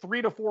to take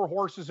 3 to 4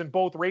 horses in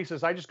both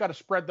races. I just got to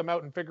spread them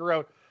out and figure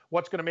out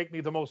what's going to make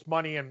me the most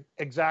money and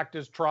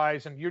exactas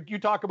tries. And you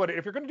talk about it.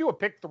 If you're going to do a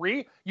pick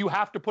 3, you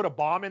have to put a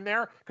bomb in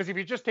there, because if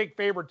you just take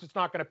favorites, it's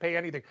not going to pay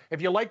anything.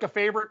 If you like a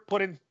favorite,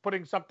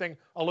 putting something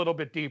a little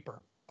bit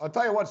deeper. I'll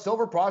tell you what,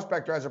 Silver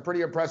Prospector has a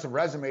pretty impressive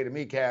resume to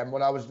me, Cam.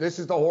 This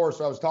is the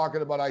horse I was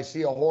talking about. I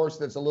see a horse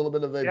that's a little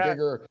bit of a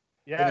bigger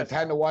in the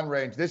 10-1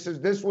 range. This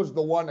was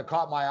the one that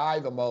caught my eye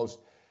the most.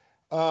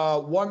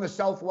 Won the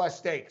Southwest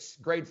Stakes,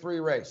 grade 3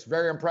 race.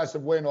 Very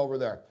impressive win over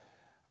there.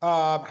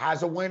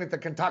 Has a win at the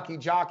Kentucky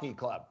Jockey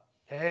Club.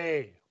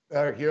 Hey. You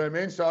know what I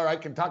mean? So, all right,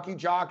 Kentucky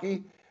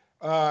Jockey,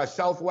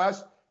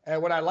 Southwest.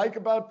 And what I like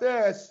about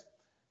this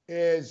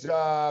is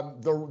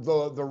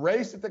the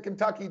race at the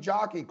Kentucky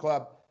Jockey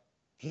Club,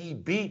 he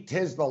beat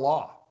Tiz the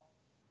Law.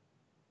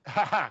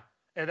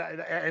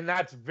 and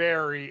that's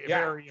very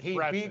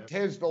impressive. He beat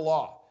Tiz the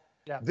Law.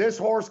 Yeah. This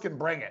horse can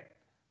bring it.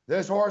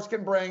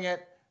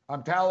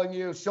 I'm telling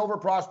you, Silver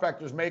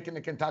Prospector's making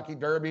the Kentucky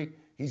Derby.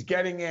 He's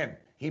getting in.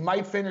 He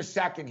might finish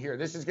second here.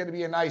 This is going to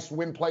be a nice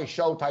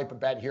win-play-show type of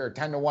bet here,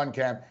 10-1,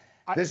 Cam.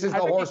 This is the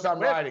horse I'm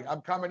riding.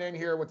 I'm coming in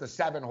here with the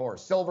 7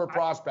 horse, Silver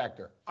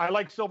Prospector. I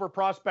like Silver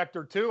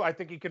Prospector too. I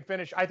think he can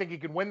finish. I think he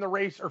can win the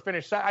race or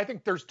finish. I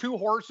think there's 2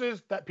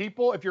 horses that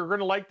people, if you're going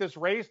to like this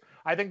race,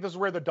 I think this is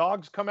where the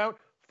dogs come out.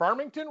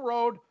 Farmington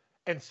Road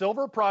and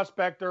Silver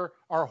Prospector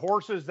are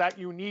horses that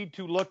you need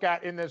to look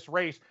at in this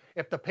race.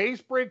 If the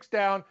pace breaks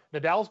down,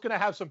 Nadal's going to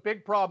have some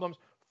big problems.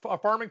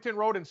 Farmington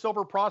Road and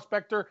Silver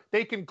Prospector,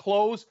 they can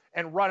close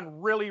and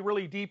run really,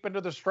 really deep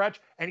into the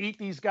stretch and eat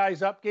these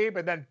guys up, Gabe,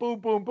 and then boom,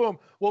 boom, boom,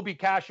 we'll be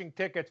cashing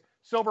tickets.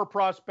 Silver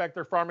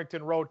Prospector,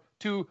 Farmington Road,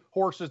 2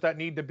 horses that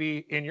need to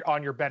be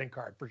on your betting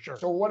card for sure.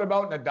 So what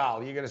about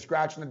Nadal? You going to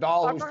scratch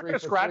Nadal? I'm not going to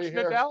scratch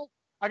Nadal.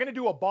 I'm going to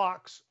do a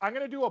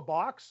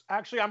box.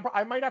 Actually,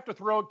 I might have to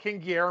throw out King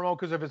Guillermo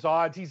because of his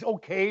odds. He's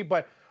okay,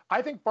 but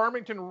I think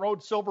Farmington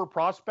Road Silver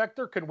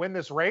Prospector can win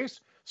this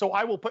race. So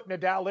I will put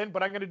Nadal in,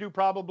 but I'm going to do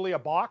probably a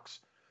box.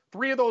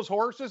 3 of those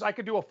horses, I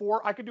could do a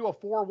 4.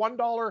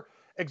 $1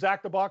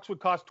 exacta box would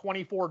cost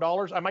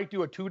 $24. I might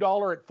do a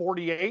 $2 at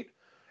 48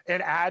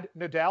 and add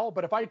Nadal.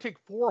 But if I take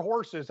 4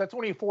 horses, that's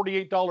only a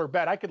 $48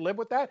 bet. I could live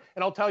with that.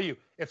 And I'll tell you,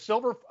 if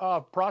Silver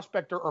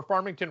Prospector or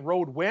Farmington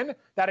Road win,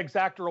 that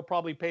exactor will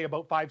probably pay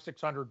about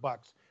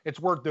 $500-600. It's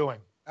worth doing.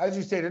 As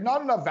you stated,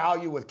 not enough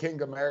value with King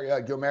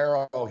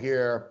Guillermo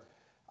here.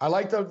 I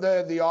like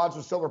the odds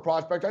with Silver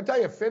Prospector. I tell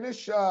you,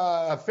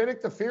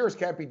 Finnick the Fierce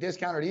can't be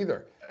discounted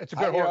either. It's a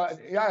good horse.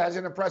 It has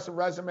an impressive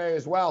resume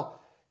as well.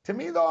 To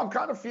me, though, I'm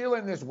kind of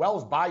feeling this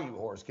Wells Bayou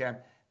horse, Cam.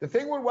 The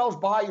thing with Wells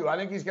Bayou, I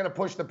think he's going to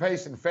push the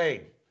pace and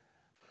fade.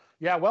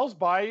 Yeah, Wells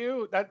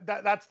Bayou,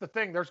 that's the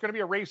thing. There's going to be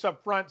a race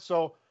up front,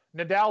 so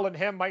Nadal and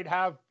him might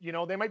have,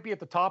 they might be at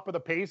the top of the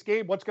pace,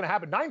 Gabe. What's going to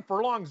happen? 9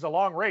 furlongs is a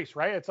long race,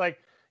 right? It's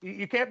like,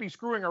 you can't be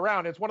screwing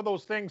around. It's one of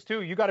those things,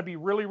 too. You got to be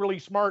really, really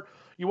smart.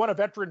 You want a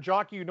veteran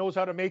jockey who knows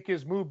how to make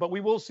his move. But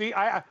we will see.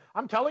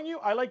 I'm telling you,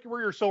 I like where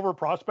your Silver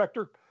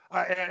Prospector,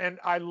 and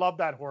I love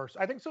that horse.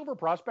 I think Silver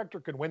Prospector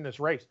can win this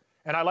race.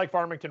 And I like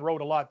Farmington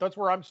Road a lot. That's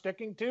where I'm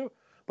sticking to.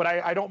 But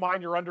I don't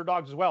mind your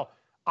underdogs as well.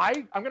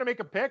 I'm going to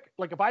make a pick.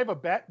 Like, if I have a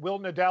bet, will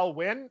Nadal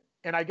win,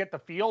 and I get the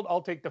field,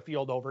 I'll take the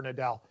field over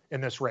Nadal in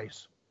this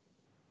race.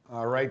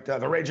 All right.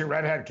 The Raging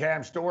Redhead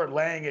Cam Stewart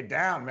laying it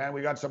down, man.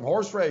 We got some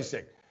horse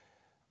racing.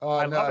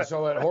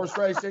 So at horse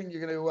racing,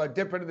 you're going to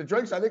dip into the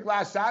drinks. I think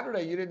last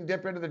Saturday you didn't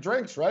dip into the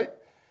drinks, right?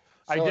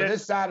 So I did.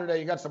 This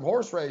Saturday you got some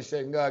horse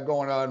racing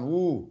going on.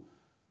 Woo.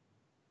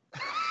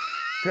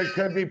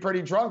 could be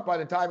pretty drunk by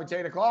the time it's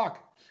 8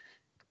 o'clock.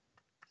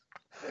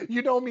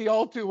 You know me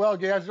all too well,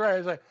 Gabe. That's right.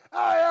 It's like,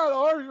 oh yeah, the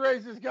horse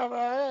race is coming.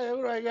 Hey,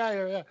 what do I got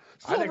here? Yeah.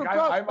 I think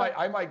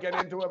I might get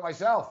into it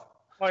myself.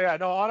 Oh yeah,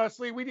 no.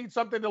 Honestly, we need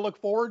something to look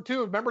forward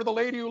to. Remember the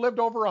lady who lived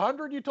over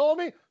 100? You told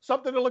me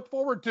something to look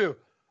forward to.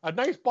 A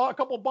nice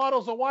couple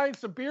bottles of wine,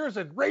 some beers,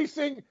 and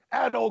racing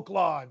at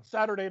Oaklawn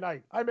Saturday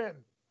night. I'm in.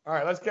 All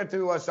right, let's get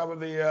to some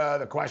of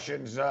the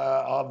questions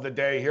of the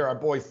day here. Our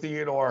boy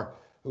Theodore,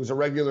 who's a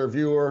regular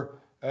viewer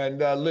and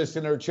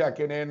listener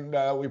checking in.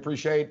 We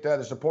appreciate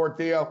the support,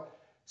 Theo.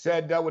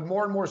 Said, with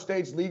more and more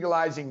states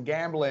legalizing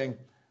gambling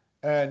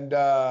and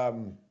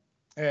the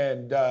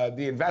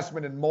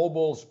investment in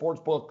mobile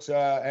sports books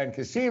and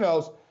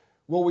casinos,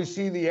 will we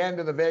see the end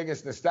of the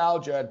Vegas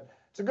nostalgia?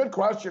 It's a good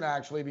question,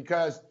 actually,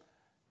 because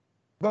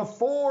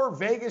before,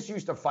 Vegas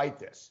used to fight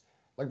this.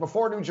 Like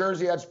before New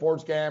Jersey had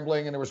sports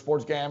gambling, and there was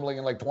sports gambling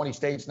in like 20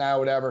 states now,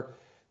 whatever,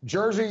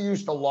 Jersey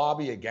used to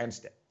lobby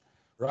against it,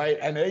 right?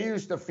 And they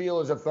used to feel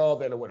as if though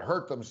that it would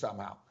hurt them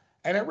somehow.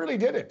 And it really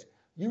didn't.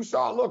 You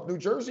saw, look, New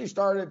Jersey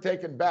started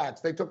taking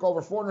bets. They took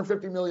over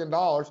 $450 million,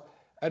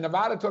 and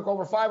Nevada took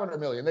over $500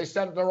 million. They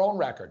set their own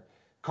record.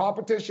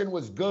 Competition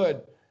was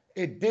good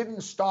it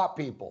didn't stop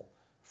people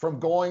from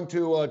going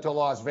to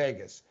Las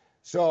Vegas.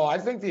 So I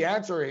think the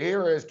answer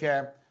here is,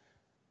 Cam,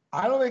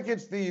 I don't think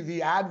it's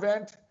the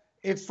advent.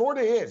 It sort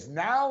of is.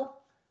 Now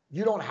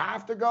you don't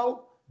have to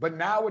go, but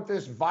now with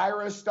this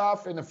virus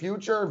stuff in the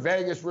future,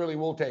 Vegas really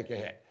will take a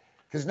hit.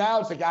 Because now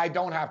it's like, I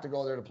don't have to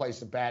go there to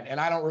place a bet, and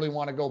I don't really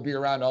want to go be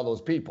around all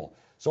those people.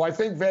 So I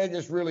think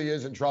Vegas really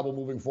is in trouble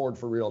moving forward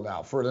for real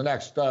now for the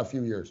next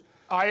few years.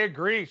 I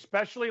agree,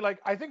 especially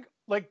I think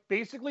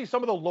basically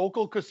some of the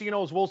local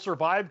casinos will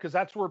survive because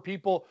that's where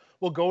people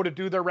will go to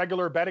do their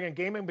regular betting and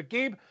gaming. But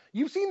Gabe,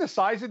 you've seen the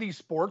size of these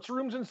sports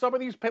rooms in some of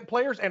these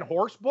players and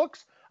horse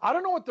books. I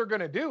don't know what they're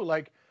going to do.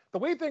 Like the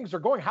way things are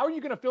going, how are you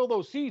going to fill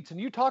those seats?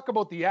 And you talk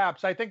about the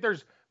apps. I think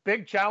there's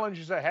big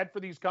challenges ahead for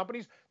these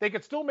companies. They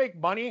could still make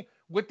money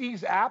with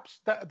these apps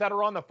that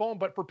are on the phone,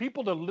 but for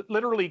people to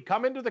literally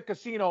come into the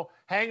casino,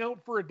 hang out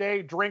for a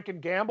day, drink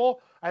and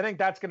gamble, I think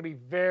that's going to be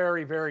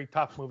very, very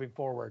tough moving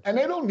forward. And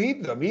they don't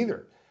need them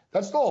either.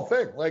 That's the whole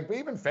thing. Like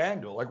even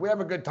FanDuel, like we have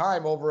a good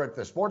time over at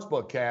the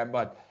sportsbook, Cam,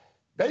 but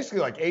basically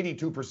like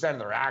 82% of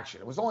their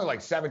action. It was only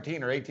like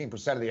 17 or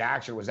 18% of the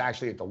action was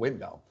actually at the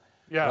window.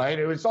 Yeah. Right.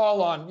 It was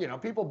all on,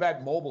 people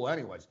bet mobile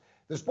anyways.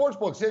 The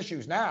sportsbook's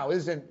issues now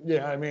isn't,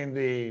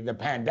 the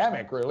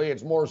pandemic really.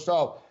 It's more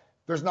so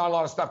there's not a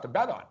lot of stuff to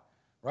bet on,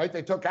 right?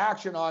 They took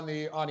action on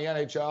the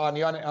NHL, on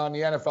the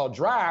NFL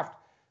draft.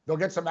 They'll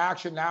get some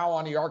action now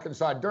on the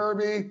Arkansas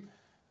Derby,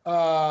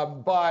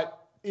 but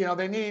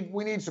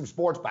we need some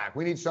sports back.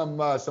 We need some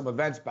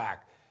events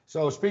back.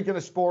 So speaking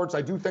of sports,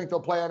 I do think they'll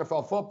play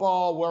NFL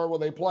football. Where will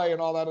they play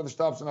and all that other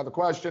stuff's another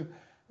question.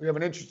 We have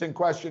an interesting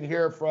question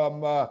here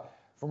from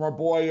our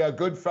boy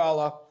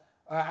Goodfella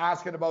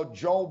asking about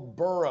Joe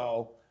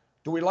Burrow.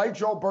 Do we like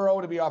Joe Burrow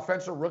to be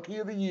Offensive Rookie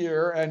of the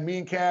Year? And me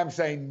and Cam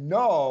saying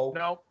no.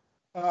 No.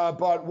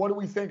 But what do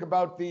we think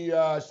about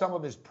some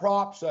of his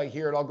props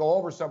here? And I'll go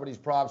over some of these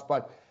props.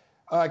 But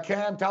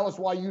Cam, tell us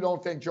why you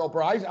don't think Joe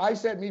Burrow. I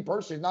said, me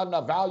personally, not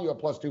enough value at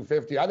plus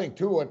 250. I think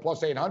Tua at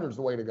plus 800 is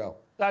the way to go.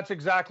 That's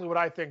exactly what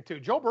I think, too.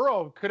 Joe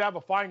Burrow could have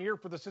a fine year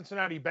for the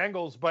Cincinnati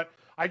Bengals, but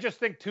I just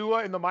think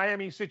Tua in the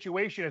Miami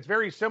situation, it's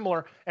very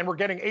similar, and we're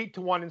getting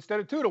 8-1 instead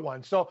of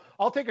 2-1. So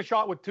I'll take a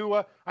shot with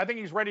Tua. I think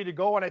he's ready to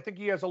go, and I think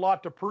he has a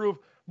lot to prove.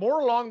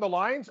 More along the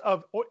lines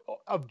of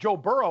Joe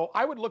Burrow,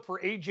 I would look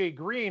for A.J.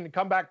 Green,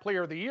 comeback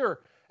player of the year,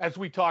 as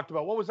we talked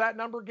about. What was that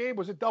number, Gabe?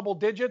 Was it double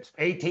digits?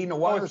 18-1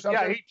 or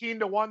something? Yeah,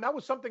 18-1. That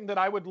was something that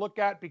I would look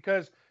at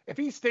because if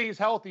he stays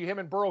healthy, him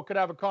and Burrow could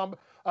have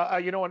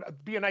and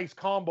be a nice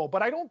combo.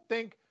 But I don't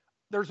think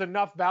there's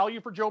enough value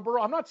for Joe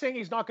Burrow. I'm not saying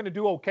he's not going to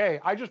do okay.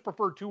 I just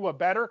prefer Tua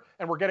better,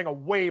 and we're getting a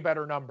way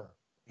better number.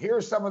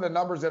 Here's some of the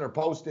numbers that are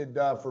posted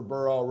for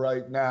Burrow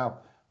right now.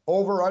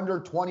 Over under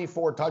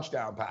 24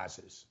 touchdown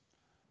passes.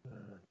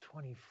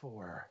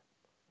 24.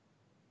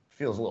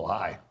 Feels a little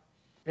high.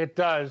 It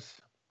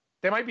does.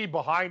 They might be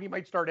behind. He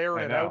might start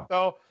airing it out,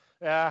 though.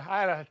 Yeah,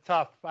 I had a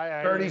tough.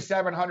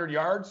 3,700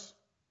 yards.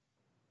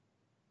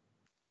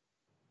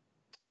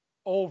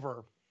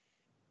 Over.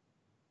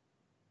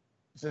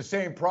 It's the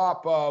same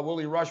prop. Will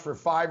he rush for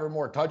 5 or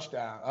more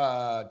touchdown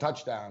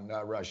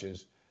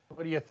rushes?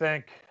 What do you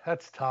think?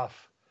 That's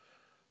tough.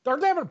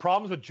 Aren't they having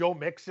problems with Joe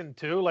Mixon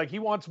too? Like he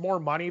wants more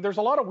money. There's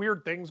a lot of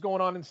weird things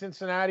going on in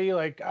Cincinnati.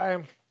 Like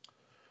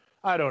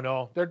I don't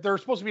know. They're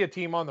supposed to be a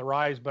team on the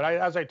rise, but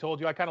as I told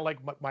you, I kind of like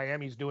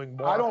Miami's doing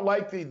more. I don't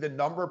like the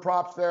number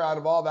props there. Out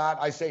of all that,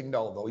 I say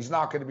no, though. He's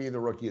not going to be the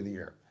Rookie of the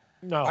Year.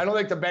 No. I don't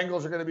think the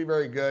Bengals are going to be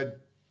very good.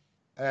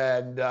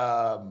 And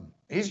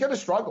he's going to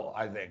struggle,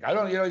 I think.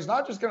 He's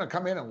not just going to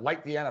come in and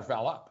light the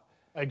NFL up.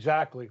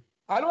 Exactly.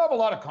 I don't have a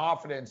lot of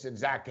confidence in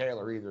Zach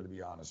Taylor either, to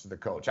be honest, the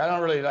coach. I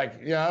don't really I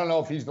don't know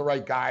if he's the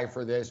right guy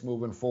for this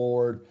moving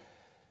forward.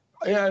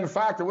 Yeah, in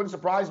fact, it wouldn't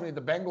surprise me if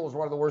the Bengals were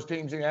one of the worst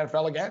teams in the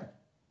NFL again.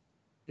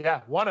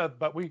 Yeah,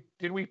 but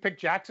didn't we pick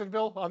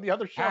Jacksonville on the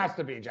other show? Has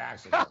to be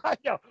Jacksonville.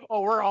 Yeah.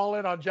 Oh, we're all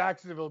in on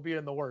Jacksonville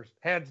being the worst,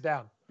 hands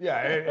down. Yeah,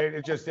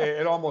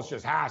 it almost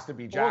just has to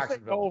be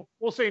Jacksonville.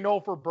 We'll say no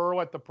for Burrow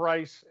at the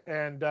price,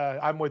 and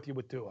I'm with you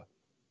with Tua.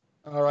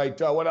 All right,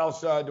 what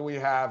else do we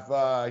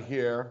have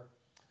here?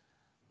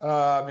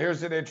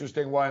 Here's an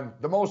interesting one.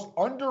 The most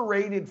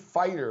underrated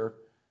fighter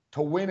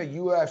to win a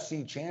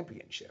UFC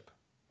championship.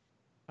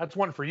 That's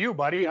one for you,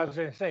 buddy. I was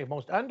going to say,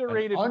 most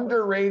underrated. An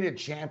underrated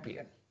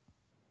champion.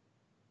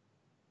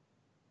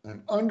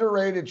 An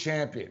underrated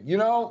champion.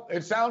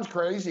 It sounds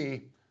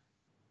crazy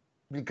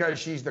because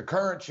she's the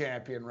current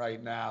champion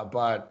right now,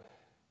 but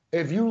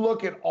if you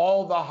look at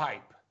all the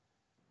hype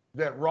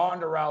that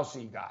Ronda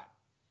Rousey got,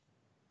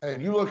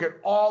 and you look at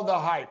all the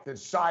hype that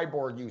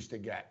Cyborg used to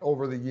get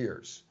over the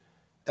years,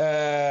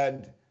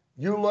 and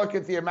you look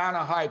at the amount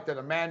of hype that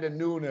Amanda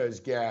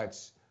Nunes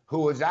gets,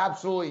 who has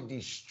absolutely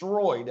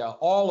destroyed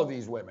all of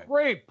these women.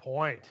 Great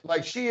point.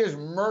 Like, she has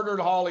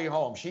murdered Holly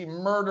Holm. She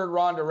murdered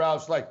Ronda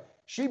Rousey. Like,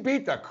 she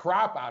beat the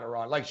crap out of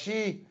Ronda. Like,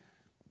 she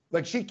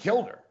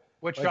killed her.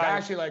 Which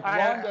Ronda's they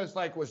have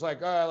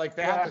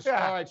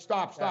to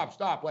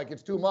stop. Like,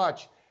 it's too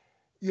much.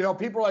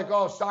 People are like,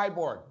 oh,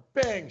 Cyborg,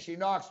 bang, she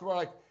knocks her.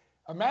 Like,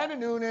 Amanda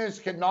Nunes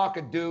can knock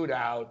a dude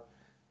out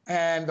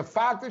And the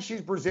fact that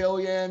she's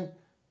Brazilian,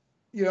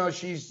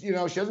 she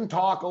doesn't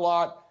talk a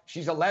lot.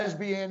 She's a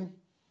lesbian.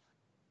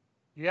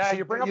 Yeah,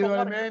 you bring up you a know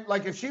lot what I mean?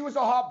 Like if she was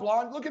a hot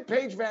blonde, look at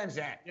Paige Van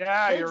Zandt.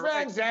 Yeah, Paige you're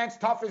Van right. Zandt's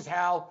tough as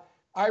hell.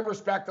 I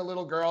respect the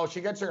little girl. She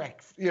gets her,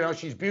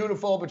 she's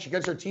beautiful, but she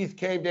gets her teeth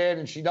caved in,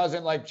 and she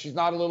doesn't she's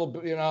not a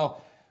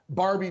little,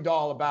 Barbie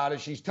doll about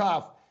it. She's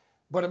tough.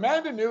 But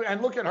Amanda Nunes,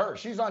 and look at her.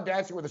 She's on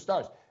Dancing with the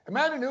Stars.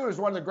 Amanda Nunes is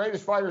one of the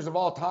greatest fighters of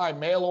all time,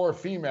 male or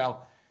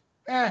female.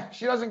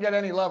 She doesn't get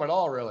any love at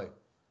all, really.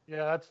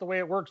 Yeah, that's the way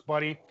it works,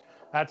 buddy.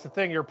 That's the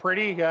thing. You're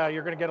pretty,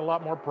 you're going to get a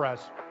lot more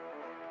press.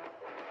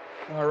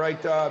 All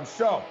right. Cam,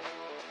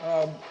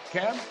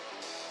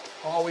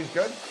 always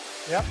good.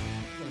 Yep.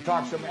 We're going to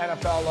talk some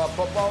NFL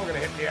football. We're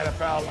going to hit the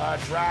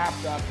NFL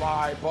draft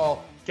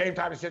Bible. Game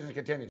time decisions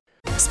continues.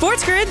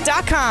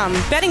 SportsGrid.com.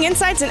 Betting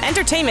insights and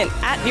entertainment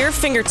at your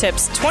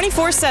fingertips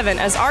 24/7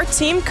 as our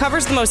team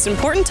covers the most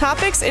important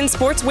topics in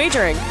sports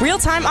wagering.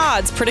 Real-time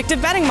odds,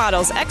 predictive betting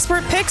models,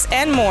 expert picks,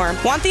 and more.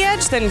 Want the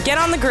edge? Then get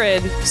on the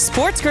grid.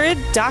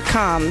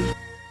 SportsGrid.com.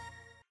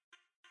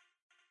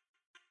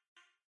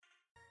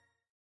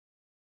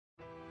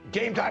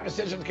 Game time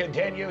decisions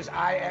continues.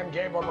 I am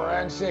Gabriel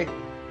Morency.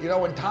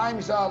 In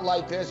times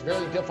like this,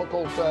 very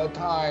difficult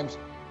times,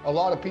 a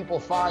lot of people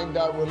find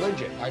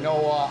religion. I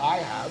know I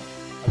have,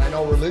 and I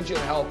know religion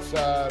helps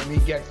me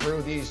get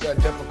through these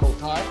difficult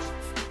times.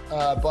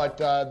 But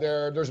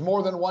there's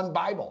more than one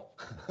Bible.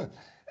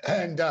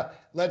 And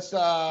let's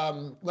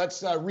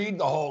read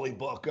the Holy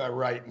Book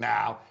right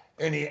now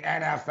in the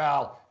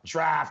NFL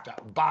Draft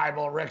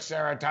Bible. Rick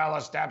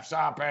Saratella steps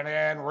up and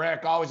in.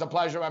 Rick, always a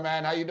pleasure, my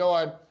man. How you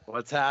doing?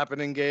 What's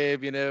happening,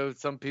 Gabe?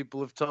 Some people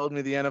have told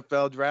me the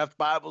NFL Draft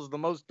Bible is the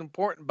most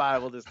important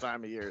Bible this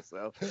time of year.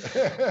 So,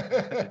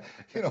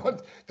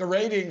 what? The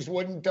ratings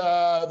would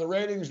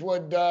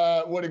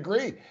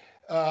agree.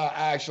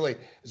 Actually,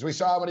 as we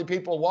saw how many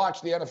people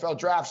watch the NFL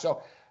Draft.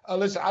 So,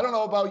 listen, I don't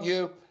know about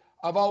you.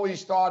 I've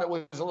always thought it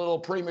was a little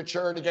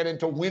premature to get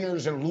into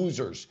winners and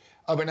losers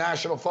of a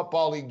National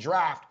Football League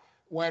draft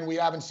when we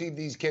haven't seen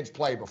these kids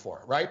play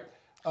before, right?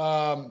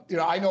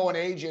 I know an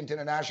agent in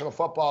a National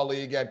Football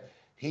League, and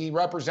he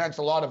represents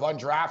a lot of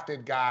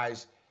undrafted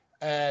guys.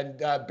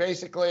 And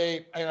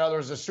basically, there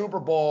was a Super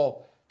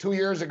Bowl 2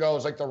 years ago. It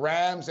was like the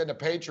Rams and the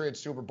Patriots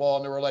Super Bowl.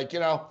 And they were like,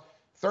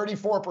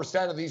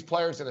 34% of these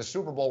players in the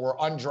Super Bowl were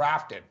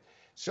undrafted.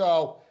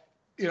 So,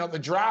 the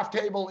draft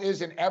table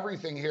isn't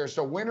everything here.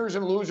 So winners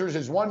and losers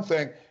is one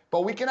thing,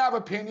 but we can have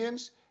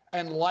opinions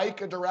and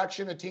like a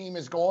direction a team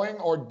is going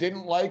or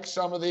didn't like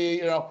some of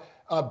the,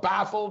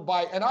 baffled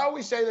by, and I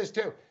always say this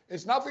too,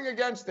 it's nothing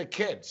against the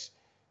kids.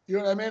 You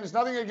know what I mean? It's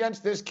nothing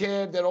against this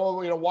kid that,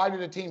 why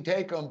did a team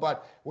take him?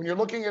 But when you're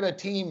looking at a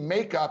team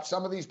makeup,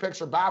 some of these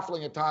picks are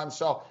baffling at times.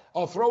 So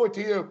I'll throw it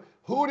to you.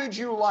 Who did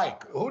you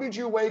like? Who did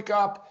you wake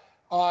up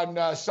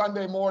on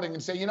Sunday morning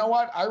and say, you know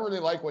what? I really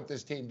like what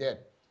this team did.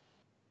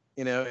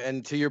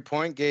 And to your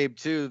point, Gabe,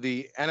 too,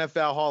 the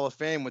NFL Hall of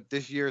Fame with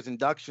this year's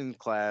induction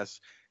class,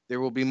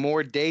 there will be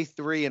more day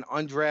 3 and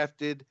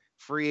undrafted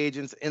free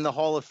agents in the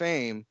Hall of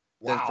Fame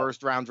than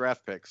first round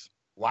draft picks.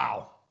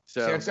 Wow.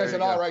 So it says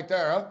it all right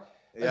there, huh?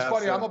 It's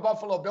funny. So, I'm a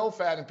Buffalo Bill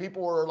fan, and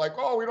people were like,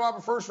 oh, we don't have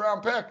a first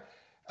round pick.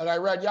 And I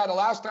read, the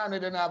last time they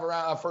didn't have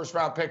a first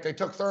round pick, they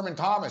took Thurman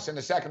Thomas in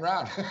the second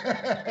round.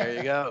 There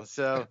you go.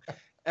 So,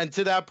 and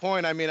to that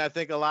point, I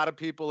think a lot of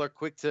people are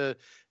quick to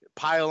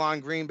pile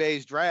on Green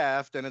Bay's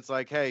draft, and it's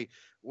like, hey,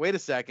 wait a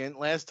second.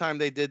 Last time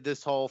they did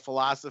this whole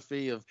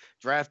philosophy of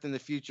drafting the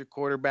future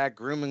quarterback,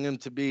 grooming him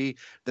to be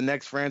the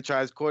next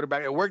franchise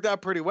quarterback, it worked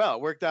out pretty well.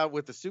 It worked out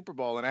with the Super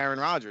Bowl and Aaron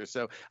Rodgers.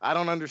 So I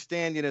don't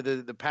understand,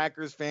 the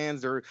Packers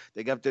fans,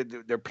 they got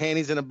their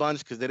panties in a bunch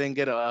because they didn't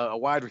get a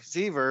wide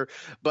receiver,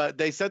 but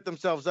they set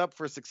themselves up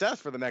for success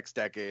for the next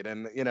decade.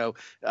 And,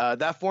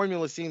 that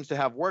formula seems to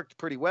have worked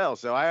pretty well.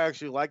 So I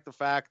actually like the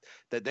fact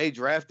that they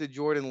drafted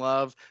Jordan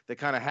Love. They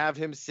kind of have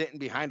him sitting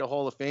behind a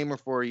Hall of Famer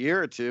for a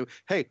year or two.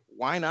 Hey,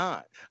 why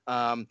not?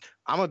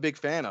 I'm a big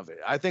fan of it.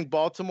 I think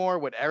Baltimore,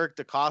 what Eric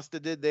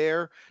DeCosta did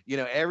there,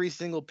 every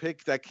single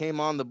pick that came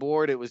on the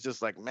board, it was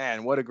just like,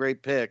 man, what a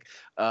great pick.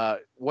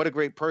 What a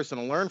great person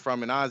to learn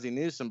from in Ozzie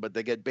Newsome. But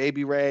they get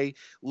Baby Ray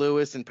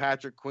Lewis and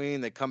Patrick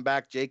Queen. They come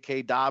back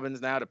J.K.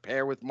 Dobbins now to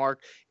pair with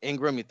Mark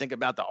Ingram. You think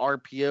about the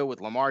RPO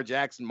with Lamar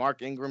Jackson,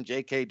 Mark Ingram,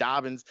 J.K.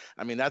 Dobbins.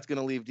 That's going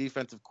to leave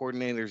defensive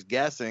coordinators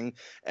guessing.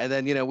 And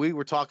then, we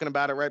were talking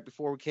about it right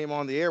before we came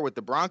on the air, what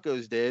the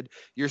Broncos did.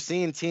 You're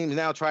seeing teams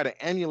now try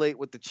to emulate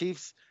what the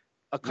Chiefs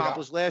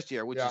accomplished last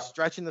year, which is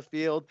stretching the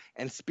field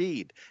and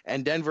speed.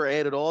 And Denver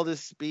added all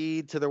this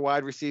speed to their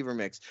wide receiver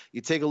mix.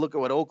 You take a look at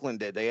what Oakland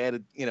did. They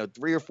added,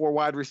 3 or 4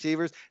 wide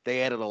receivers.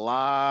 They added a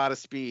lot of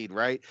speed,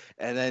 right?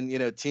 And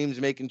then, teams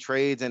making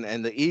trades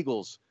and the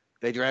Eagles,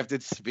 they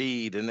drafted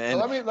speed. And then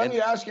let me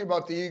ask you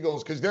about the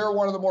Eagles, because they're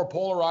one of the more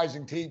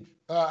polarizing teams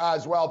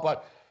as well.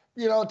 But,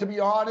 to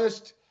be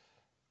honest,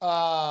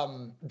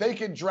 they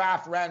could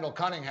draft Randall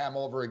Cunningham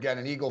over again,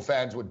 and Eagle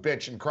fans would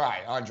bitch and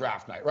cry on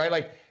draft night, right?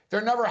 Like, they're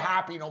never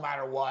happy no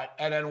matter what.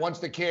 And then once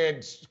the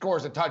kid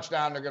scores a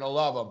touchdown, they're going to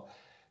love him.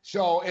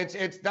 So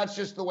that's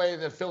just the way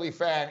the Philly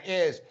fan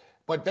is.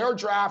 But their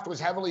draft was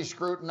heavily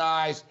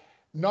scrutinized.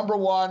 Number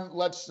one,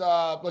 let's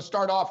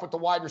start off with the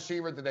wide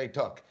receiver that they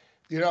took.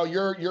 You know,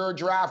 you're a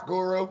draft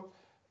guru.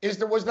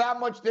 Was that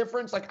much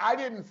difference? Like, I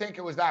didn't think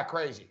it was that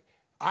crazy.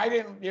 I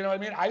didn't, you know what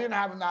I mean? I didn't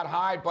have them that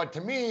high, but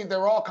to me,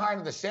 they're all kind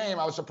of the same.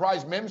 I was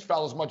surprised Mims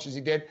fell as much as he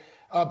did.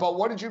 But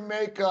what did you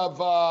make of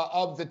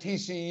the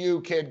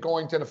TCU kid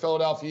going to the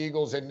Philadelphia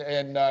Eagles in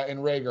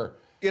Rager?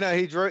 You know,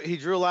 he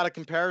drew a lot of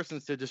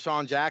comparisons to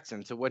Deshaun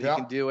Jackson, to what he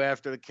can do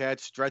after the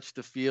catch, stretch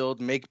the field,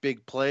 make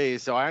big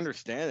plays. So I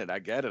understand it. I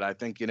get it. I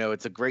think, you know,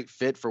 it's a great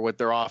fit for what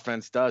their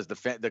offense does. The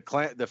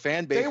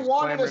fan base. They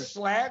wanted a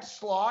slant,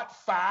 slot,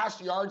 fast,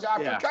 yards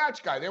after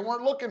catch guy. They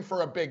weren't looking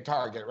for a big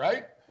target,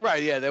 right?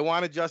 Right, yeah. They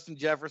wanted Justin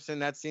Jefferson.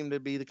 That seemed to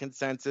be the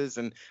consensus,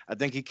 and I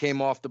think he came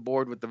off the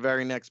board with the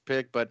very next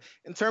pick. But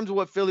in terms of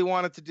what Philly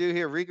wanted to do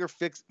here, Reagor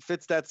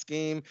fits that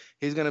scheme.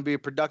 He's going to be a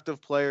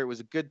productive player. It was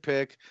a good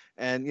pick.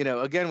 And, you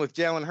know, again, with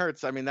Jalen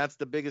Hurts, I mean, that's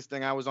the biggest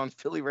thing. I was on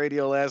Philly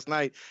radio last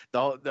night.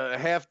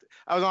 I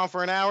was on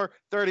for an hour,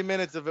 30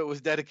 minutes of it was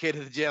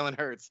dedicated to Jalen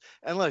Hurts.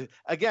 And look,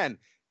 again,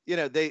 you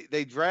know,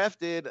 they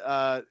drafted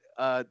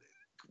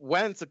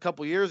Wentz a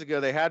couple years ago.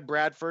 They had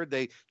Bradford.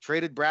 They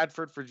traded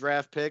Bradford for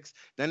draft picks.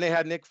 Then they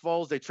had Nick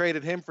Foles. They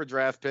traded him for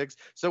draft picks.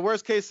 So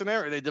worst case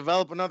scenario, they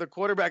develop another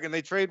quarterback and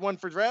they trade one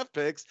for draft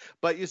picks.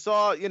 But you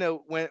saw, you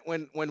know,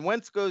 when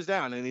Wentz goes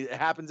down, and it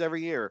happens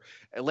every year.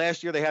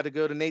 Last year they had to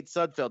go to Nate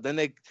Sudfeld. Then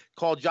they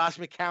called Josh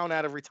McCown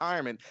out of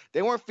retirement.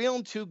 They weren't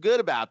feeling too good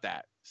about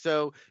that.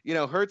 So, you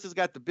know, Hurts has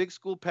got the big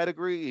school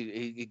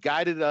pedigree. He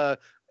guided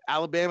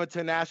Alabama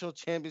to a national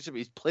championship.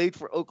 He's played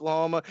for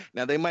Oklahoma.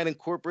 Now, they might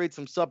incorporate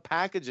some sub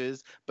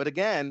packages, but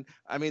again,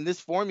 I mean,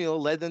 this formula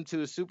led them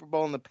to a Super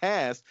Bowl in the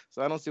past,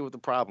 so I don't see what the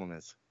problem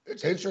is.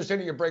 It's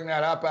interesting you bring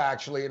that up,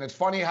 actually, and it's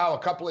funny how a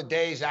couple of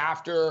days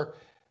after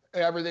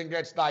everything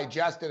gets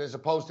digested as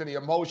opposed to the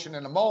emotion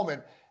in the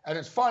moment, and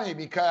it's funny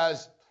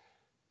because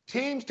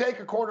teams take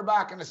a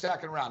quarterback in the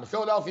second round. The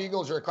Philadelphia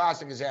Eagles are a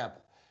classic example.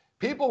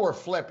 People were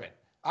flipping.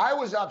 I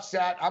was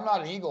upset. I'm not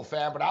an Eagle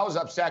fan, but I was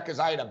upset because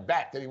I had a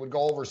bet that he would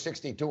go over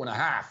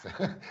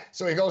 62.5.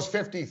 So he goes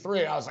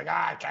 53. I was like,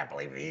 I can't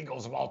believe the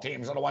Eagles of all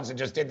teams are the ones that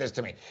just did this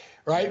to me,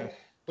 right? Yeah.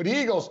 But the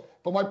Eagles,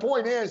 but my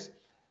point is,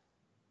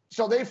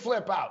 so they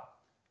flip out.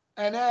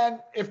 And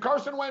then if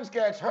Carson Wentz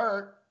gets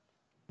hurt,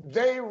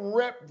 they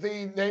rip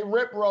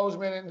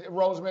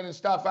Roseman and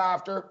stuff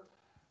after.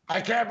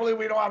 I can't believe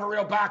we don't have a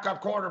real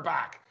backup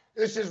quarterback.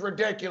 This is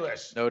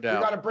ridiculous. No doubt.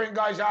 We got to bring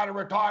guys out of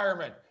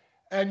retirement.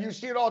 And you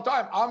see it all the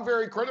time. I'm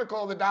very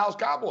critical of the Dallas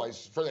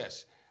Cowboys for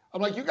this.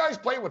 I'm like, you guys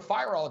play with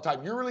fire all the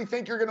time. You really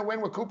think you're going to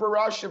win with Cooper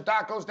Rush if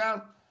that goes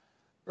down?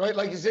 Right?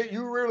 Like,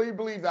 you really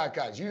believe that,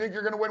 guys? You think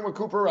you're going to win with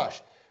Cooper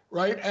Rush?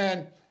 Right?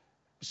 And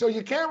so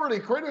you can't really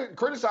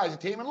criticize a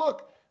team. And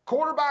look,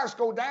 quarterbacks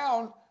go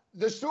down.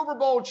 The Super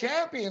Bowl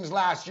champions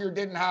last year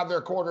didn't have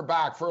their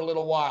quarterback for a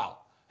little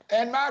while.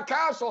 And Matt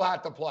Castle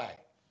had to play.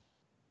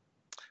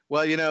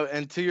 Well, you know,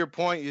 and to your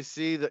point, you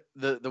see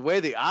the way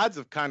the odds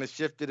have kind of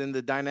shifted in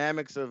the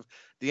dynamics of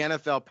the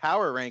NFL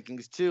power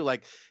rankings too.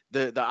 Like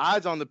the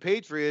odds on the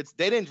Patriots,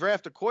 they didn't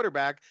draft a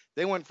quarterback.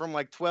 They went from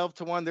like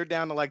 12-1, they're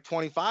down to like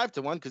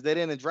 25-1 because they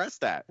didn't address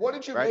that. What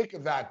did you make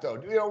of that,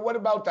 though? You know, what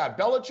about that?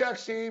 Belichick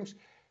seems.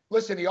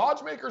 Listen, the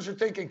odds makers are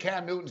thinking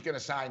Cam Newton's going to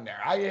sign there.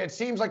 It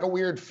seems like a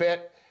weird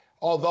fit,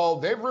 although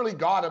they've really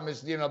got him.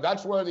 As you know,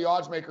 that's where the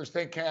odds makers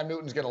think Cam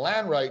Newton's going to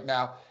land right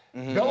now.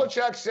 Mm-hmm.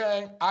 Belichick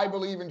saying, I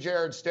believe in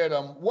Jarrett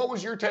Stidham. What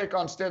was your take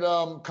on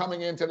Stidham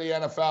coming into the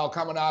NFL,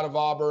 coming out of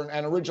Auburn,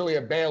 and originally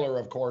at Baylor,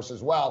 of course,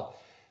 as well?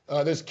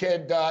 This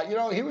kid, you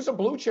know, he was a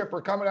blue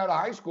chipper coming out of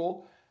high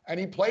school, and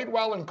he played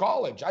well in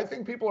college. I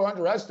think people are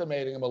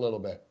underestimating him a little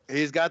bit.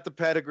 He's got the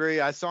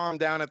pedigree. I saw him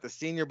down at the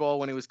Senior Bowl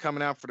when he was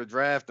coming out for the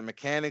draft. The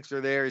mechanics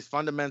are there. He's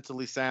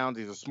fundamentally sound.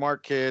 He's a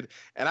smart kid.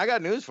 And I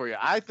got news for you.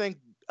 I think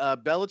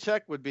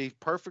Belichick would be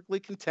perfectly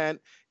content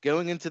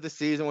going into the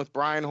season with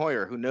Brian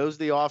Hoyer, who knows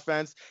the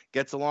offense,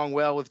 gets along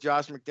well with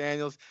Josh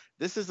McDaniels.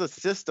 This is a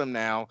system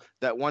now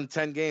that won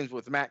 10 games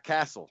with Matt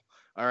Castle.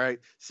 All right.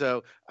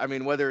 So, I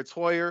mean, whether it's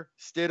Hoyer,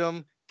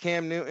 Stidham,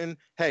 Cam Newton,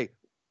 hey,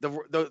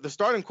 the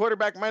starting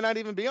quarterback might not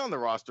even be on the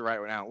roster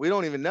right now. We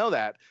don't even know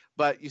that.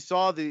 But you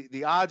saw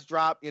the odds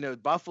drop. You know,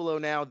 Buffalo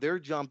now, they're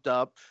jumped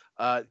up.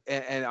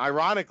 And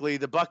ironically,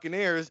 the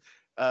Buccaneers,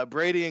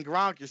 Brady and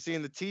Gronk, you're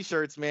seeing the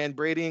T-shirts, man.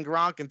 Brady and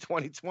Gronk in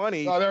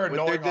 2020. Oh, they're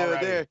annoying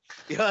already.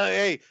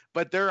 Hey,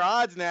 but their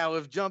odds now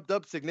have jumped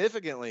up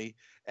significantly.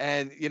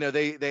 And, you know,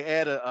 they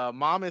add a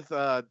Monmouth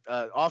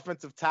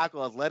offensive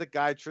tackle, athletic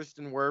guy,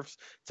 Tristan Wirfs,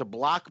 to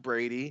block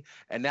Brady.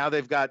 And now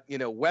they've got, you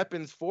know,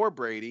 weapons for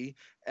Brady.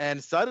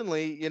 And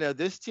suddenly, you know,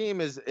 this team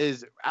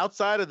is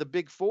outside of the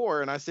big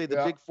four. And I say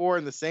the big four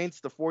and the Saints,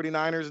 the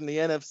 49ers in the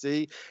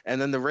NFC,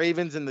 and then the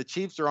Ravens and the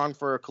Chiefs are on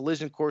for a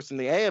collision course in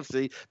the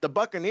AFC. The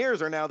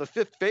Buccaneers are now the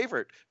 5th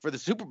favorite for the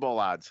Super Bowl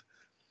odds.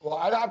 Well,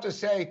 I'd have to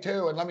say,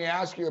 too, and let me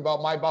ask you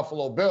about my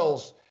Buffalo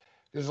Bills.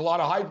 There's a lot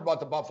of hype about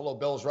the Buffalo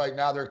Bills right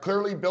now. They're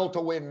clearly built to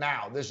win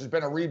now. This has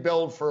been a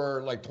rebuild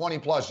for like 20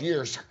 plus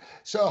years.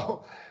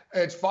 So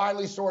it's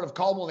finally sort of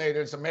culminated.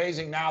 It's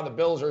amazing now the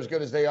Bills are as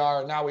good as they are.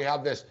 And now we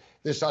have this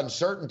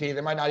uncertainty.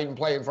 They might not even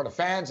play in front of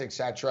fans,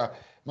 etc.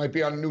 Might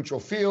be on a neutral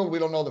field. We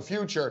don't know the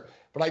future.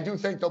 But I do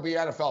think there'll be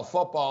NFL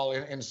football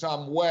in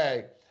some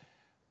way.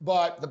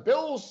 But the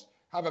Bills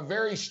have a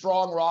very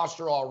strong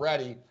roster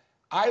already.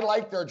 I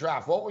like their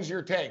draft. What was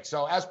your take?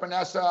 So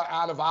Espinosa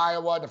out of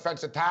Iowa,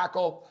 defensive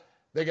tackle.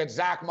 They get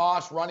Zach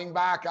Moss, running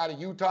back out of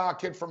Utah,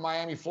 kid from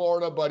Miami,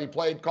 Florida, but he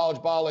played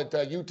college ball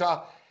at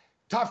Utah.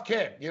 Tough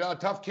kid,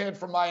 tough kid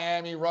from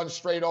Miami, runs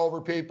straight over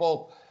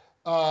people,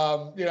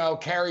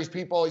 carries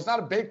people. He's not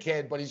a big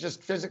kid, but he's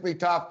just physically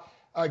tough.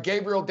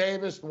 Gabriel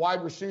Davis,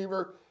 wide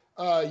receiver,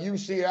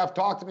 UCF.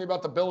 Talk to me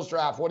about the Bills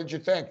draft. What did you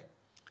think?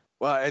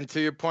 Well, and to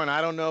your point, I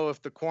don't know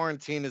if the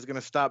quarantine is going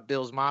to stop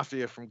Bills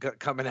Mafia from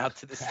coming out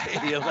to the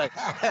stadium.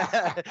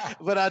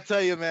 But I'll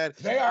tell you, man.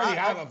 They already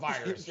have a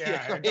virus.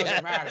 Yeah, it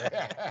doesn't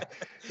matter.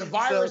 The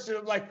virus,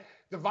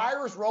 the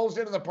virus rolls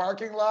into the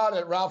parking lot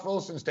at Ralph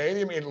Wilson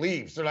Stadium. It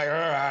leaves. They're like,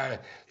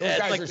 those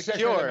guys are sick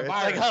of the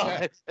virus. It's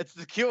like, it's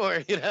the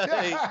cure,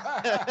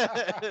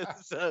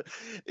 So,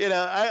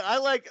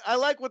 I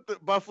like what the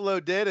Buffalo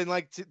did, and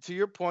like to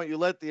your point, you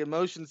let the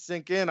emotions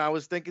sink in. I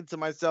was thinking to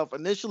myself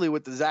initially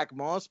with the Zach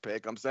Moss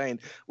pick, I'm saying,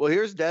 well,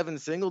 here's Devin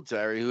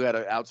Singletary, who had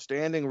an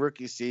outstanding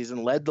rookie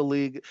season, led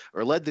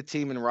the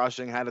team in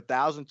rushing, had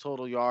 1,000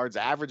 total yards,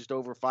 averaged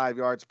over 5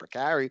 yards per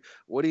carry.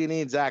 What do you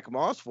need Zach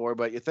Moss for?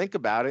 But you think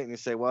about it and you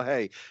say, well,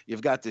 hey,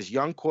 you've got this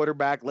young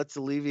quarterback. Let's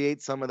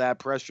alleviate some of that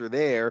pressure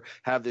there.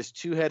 Have this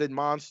two-headed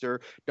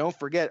monster. Don't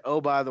forget, oh,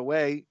 by the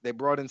way, they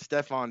brought in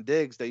Stephon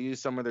Diggs. They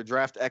used some of their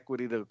draft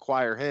equity to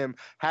acquire him.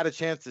 Had a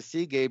chance to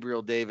see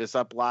Gabriel Davis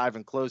up live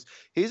and close.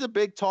 He's a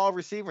big, tall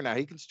receiver now.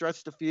 He can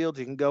stretch the field.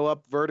 He can go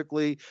up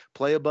vertically,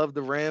 play above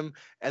the rim.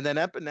 And then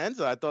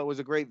Epinenza, I thought, was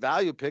a great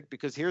value pick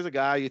because here's a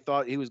guy you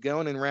thought he was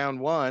going in round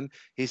one.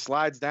 He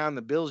slides down.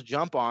 The Bills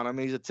jump on him.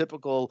 He's a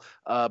typical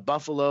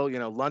Buffalo,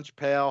 lunch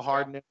pail,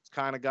 hard-nosed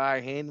kind of guy,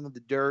 hand him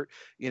the dirt,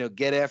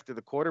 get after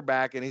the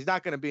quarterback. And he's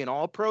not going to be an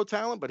all-pro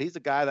talent, but he's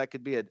a guy that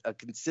could be a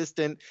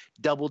consistent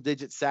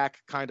double-digit sack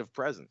kind of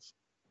presence.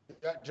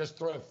 Yeah,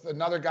 just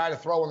another guy to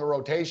throw in the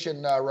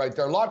rotation right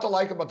there. A lot to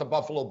like about the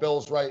Buffalo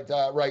Bills right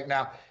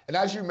now. And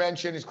as you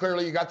mentioned, is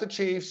clearly you got the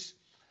Chiefs.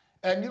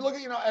 And you look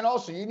at, and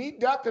also you need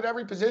depth at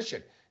every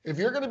position. If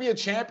you're going to be a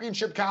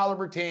championship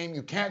caliber team,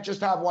 you can't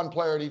just have one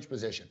player at each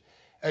position.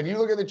 And you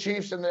look at the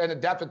Chiefs and the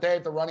depth that they have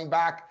at the running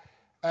back.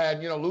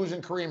 And,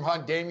 losing Kareem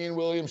Hunt, Damian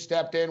Williams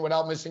stepped in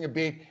without missing a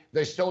beat.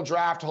 They still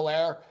draft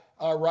Hilaire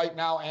right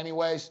now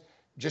anyways.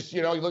 Just,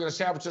 you look at the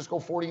San Francisco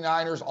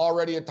 49ers,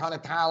 already a ton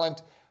of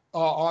talent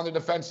on the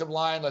defensive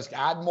line. Let's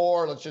add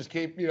more. Let's just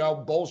keep,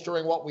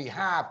 bolstering what we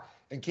have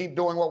and keep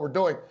doing what we're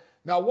doing.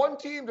 Now, one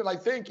team that I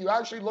think you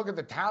actually look at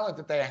the talent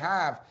that they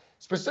have,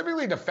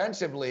 specifically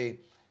defensively,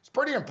 it's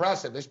pretty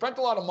impressive. They spent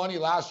a lot of money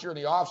last year in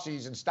the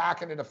offseason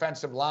stacking the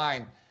defensive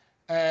line.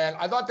 And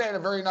I thought they had a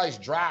very nice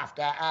draft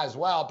as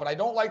well, but I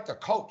don't like the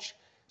coach.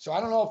 So I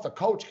don't know if the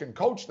coach can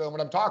coach them.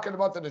 When I'm talking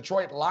about the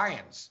Detroit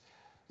Lions,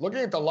 looking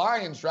at the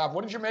Lions draft,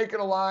 what did you make of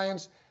the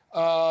Lions?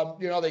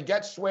 They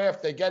get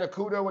Swift. They get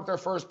Okudah with their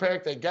first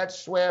pick. They get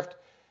Swift.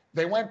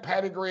 They went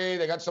pedigree.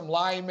 They got some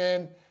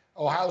linemen,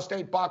 Ohio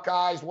State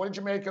Buckeyes. What did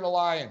you make of the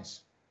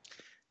Lions?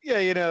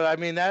 Yeah,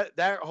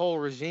 that whole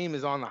regime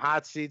is on the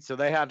hot seat, so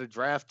they had to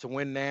draft to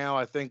win now.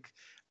 I think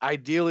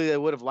ideally they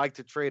would have liked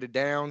to trade it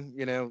down,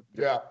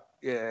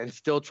 and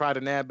still try to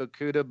nab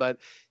Okudah, but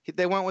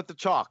they went with the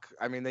chalk.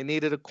 I mean, they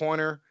needed a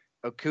corner.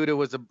 Okudah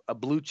was a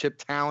blue chip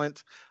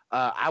talent.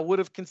 I would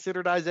have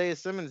considered Isaiah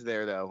Simmons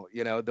there, though.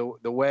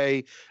 The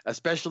way,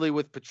 especially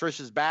with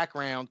Patricia's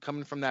background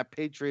coming from that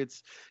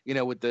Patriots,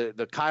 with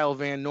the Kyle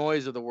Van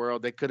Noys of the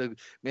world, they could have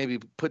maybe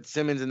put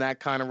Simmons in that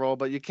kind of role.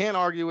 But you can't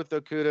argue with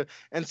Okudah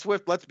and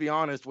Swift. Let's be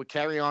honest, what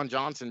Kerryon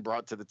Johnson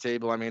brought to the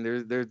table. I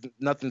mean, there's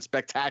nothing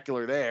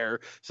spectacular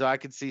there. So I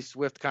could see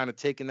Swift kind of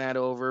taking that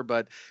over.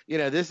 But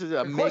this is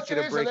a make it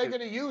or break. Are they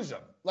going to use him?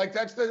 Like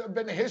that's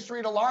been the history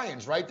of the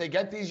Lions, right? They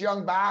get these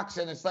young backs,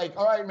 and it's like,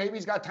 all right, maybe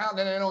he's got talent,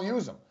 then they don't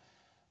use him.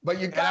 But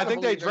I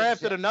think they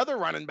drafted another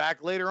running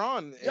back later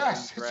on.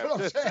 Yes, that's what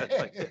I'm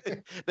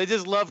saying. They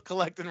just love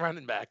collecting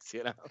running backs,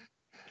 And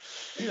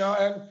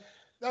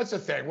that's the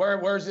thing.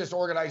 Where's this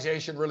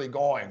organization really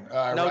going?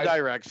 No right?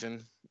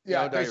 direction.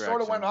 Yeah, they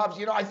sort of went off.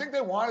 I think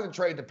they wanted to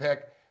trade the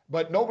pick,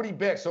 but nobody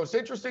bit. So it's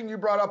interesting you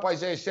brought up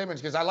Isaiah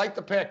Simmons because I like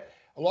the pick.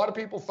 A lot of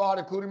people thought,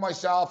 including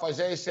myself,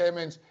 Isaiah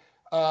Simmons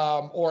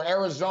or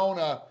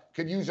Arizona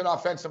could use an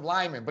offensive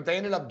lineman, but they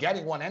ended up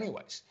getting one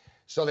anyways.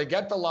 So they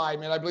get the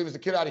lineman. I believe it was the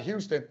kid out of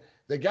Houston.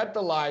 They get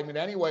the lineman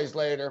anyways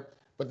later,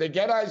 but they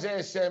get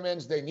Isaiah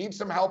Simmons. They need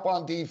some help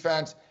on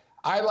defense.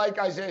 I like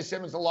Isaiah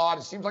Simmons a lot.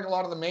 It seems like a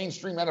lot of the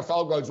mainstream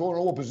NFL guys don't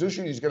know what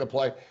position he's going to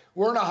play.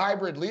 We're in a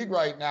hybrid league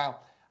right now.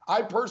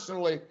 I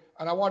personally,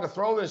 and I want to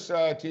throw this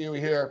to you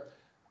here,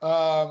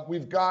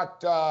 we've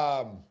got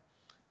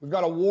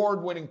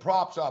award-winning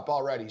props up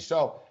already.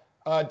 So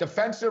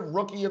defensive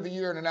rookie of the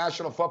year in the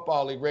National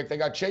Football League, Rick. They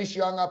got Chase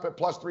Young up at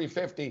plus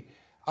 350.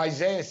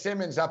 Isaiah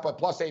Simmons up at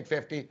plus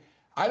 850.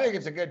 I think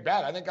it's a good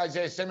bet. I think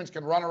Isaiah Simmons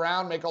can run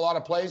around, make a lot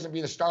of plays, and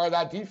be the star of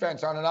that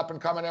defense on an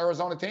up-and-coming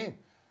Arizona team.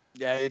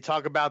 Yeah, you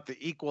talk about the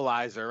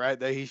equalizer, right?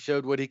 That he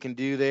showed what he can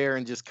do there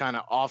and just kind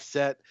of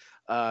offset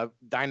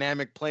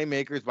dynamic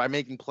playmakers by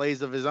making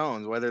plays of his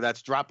own, whether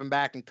that's dropping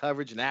back in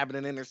coverage and having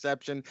an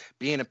interception,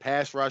 being a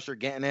pass rusher,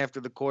 getting after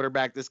the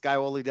quarterback. This guy,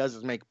 all he does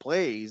is make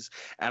plays.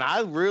 And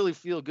I really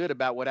feel good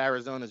about what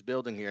Arizona's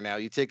building here now.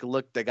 You take a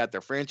look, they got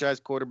their franchise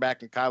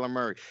quarterback in Kyler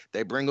Murray.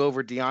 They bring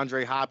over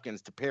DeAndre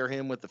Hopkins to pair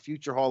him with the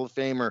future Hall of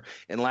Famer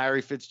in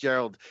Larry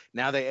Fitzgerald.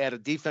 Now they add a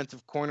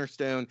defensive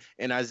cornerstone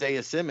in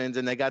Isaiah Simmons,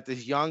 and they got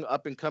this young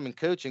up-and-coming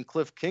coach in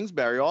Cliff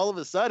Kingsbury. All of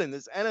a sudden,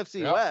 this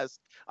NFC West,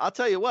 I'll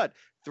tell you what,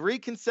 3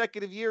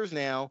 consecutive years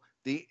now,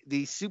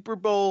 the Super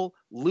Bowl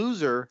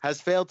loser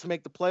has failed to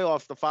make the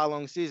playoffs the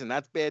following season.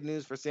 That's bad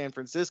news for San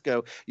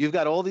Francisco. You've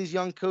got all these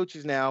young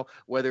coaches now,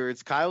 whether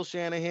it's Kyle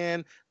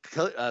Shanahan,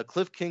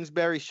 Cliff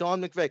Kingsbury,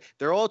 Sean McVay.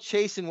 They're all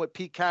chasing what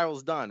Pete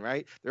Carroll's done,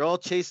 right? They're all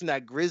chasing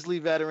that Grizzly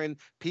veteran,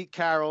 Pete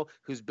Carroll,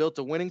 who's built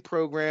a winning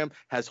program,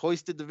 has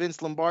hoisted the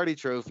Vince Lombardi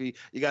trophy.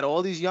 You got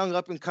all these young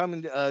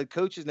up-and-coming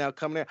coaches now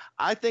coming in.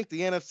 I think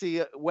the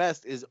NFC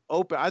West is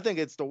open. I think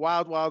it's the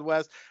wild, wild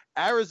West.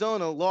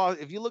 Arizona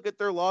lost. If you look at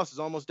their losses,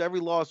 almost every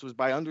loss was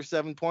by under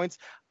 7 points.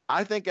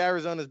 I think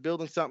Arizona's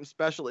building something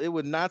special. It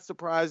would not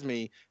surprise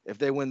me if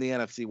they win the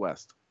NFC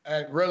West.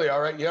 And really, all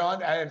right.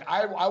 And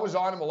I was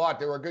on them a lot.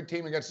 They were a good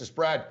team against the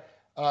spread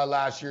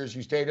last year, as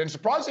you stated. And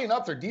surprisingly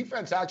enough, their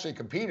defense actually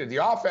competed.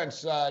 The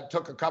offense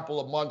took a couple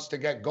of months to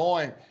get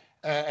going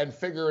and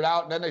figure it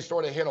out. And then they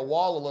sort of hit a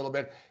wall a little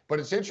bit.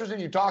 But it's interesting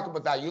you talk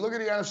about that. You look at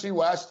the NFC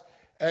West,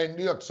 and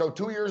look, so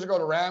 2 years ago,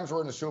 the Rams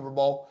were in the Super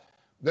Bowl.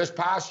 This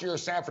past year,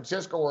 San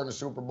Francisco were in the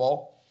Super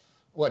Bowl.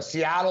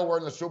 Seattle were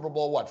in the Super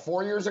Bowl,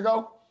 4 years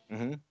ago?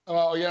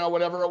 Mm-hmm.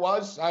 Whatever it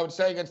was, I would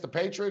say against the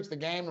Patriots, the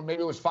game,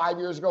 maybe it was 5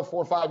 years ago,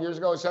 4 or 5 years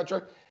ago, et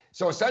cetera.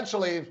 So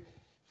essentially,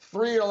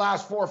 3 of the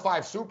last 4 or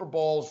 5 Super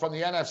Bowls from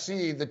the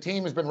NFC, the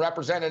team has been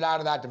represented out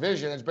of that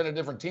division. It's been a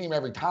different team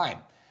every time.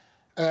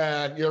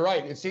 And you're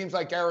right. It seems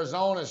like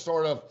Arizona is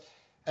sort of,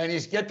 and you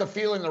get the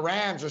feeling the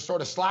Rams are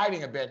sort of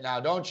sliding a bit now,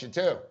 don't you,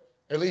 too?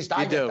 At least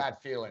I get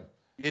that feeling.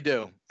 You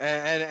do,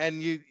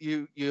 and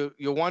you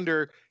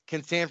wonder,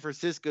 can San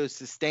Francisco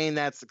sustain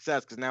that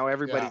success? Because now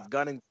everybody's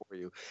gunning for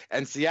you.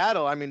 And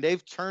Seattle, I mean,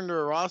 they've turned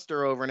their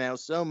roster over now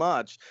so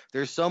much.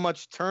 There's so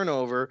much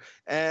turnover,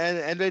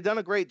 and they've done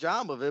a great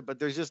job of it. But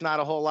there's just not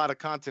a whole lot of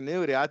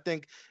continuity. I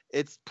think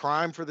it's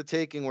prime for the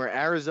taking. Where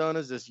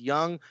Arizona's this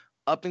young,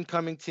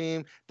 up-and-coming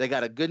team. They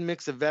got a good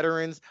mix of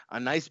veterans, a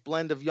nice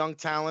blend of young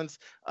talents.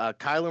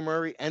 Kyler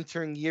Murray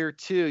entering year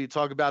 2. You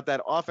talk about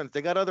that offense.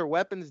 They got other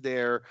weapons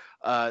there.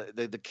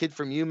 The kid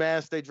from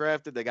UMass they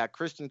drafted. They got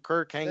Christian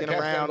Kirk hanging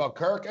around. About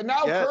Kirk. And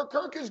now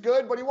Kirk is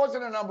good, but he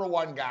wasn't a number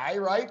 1 guy,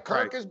 right?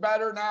 Kirk is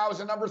better now as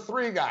a number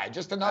 3 guy,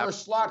 just another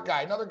slot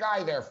guy, another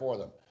guy there for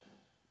them.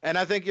 And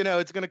I think,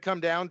 it's going to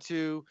come down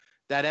to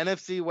that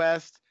NFC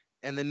West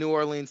and the New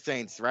Orleans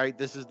Saints, right?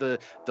 This is the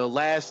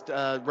last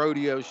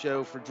rodeo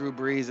show for Drew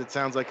Brees. It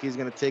sounds like he's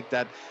going to take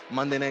that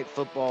Monday Night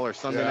Football or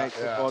Sunday Night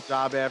Football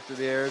job after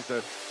the air.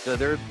 So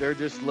they're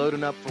just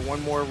loading up for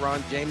one more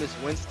run.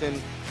 Jameis Winston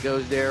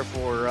goes there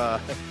for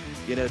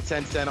 10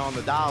 cents on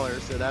the dollar.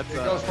 So that's he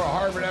goes for a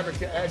Harvard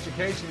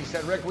education. He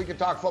said, Rick, we can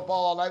talk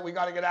football all night. We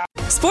got to get out.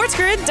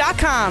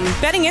 SportsGrid.com.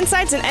 Betting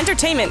insights and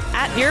entertainment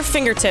at your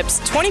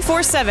fingertips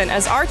 24/7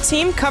 as our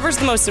team covers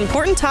the most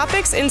important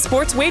topics in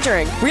sports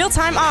wagering.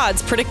 Real-time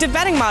odds, predictive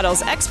betting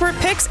models, expert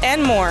picks,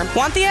 and more.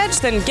 Want the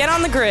edge? Then get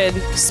on the grid.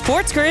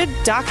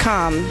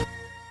 SportsGrid.com.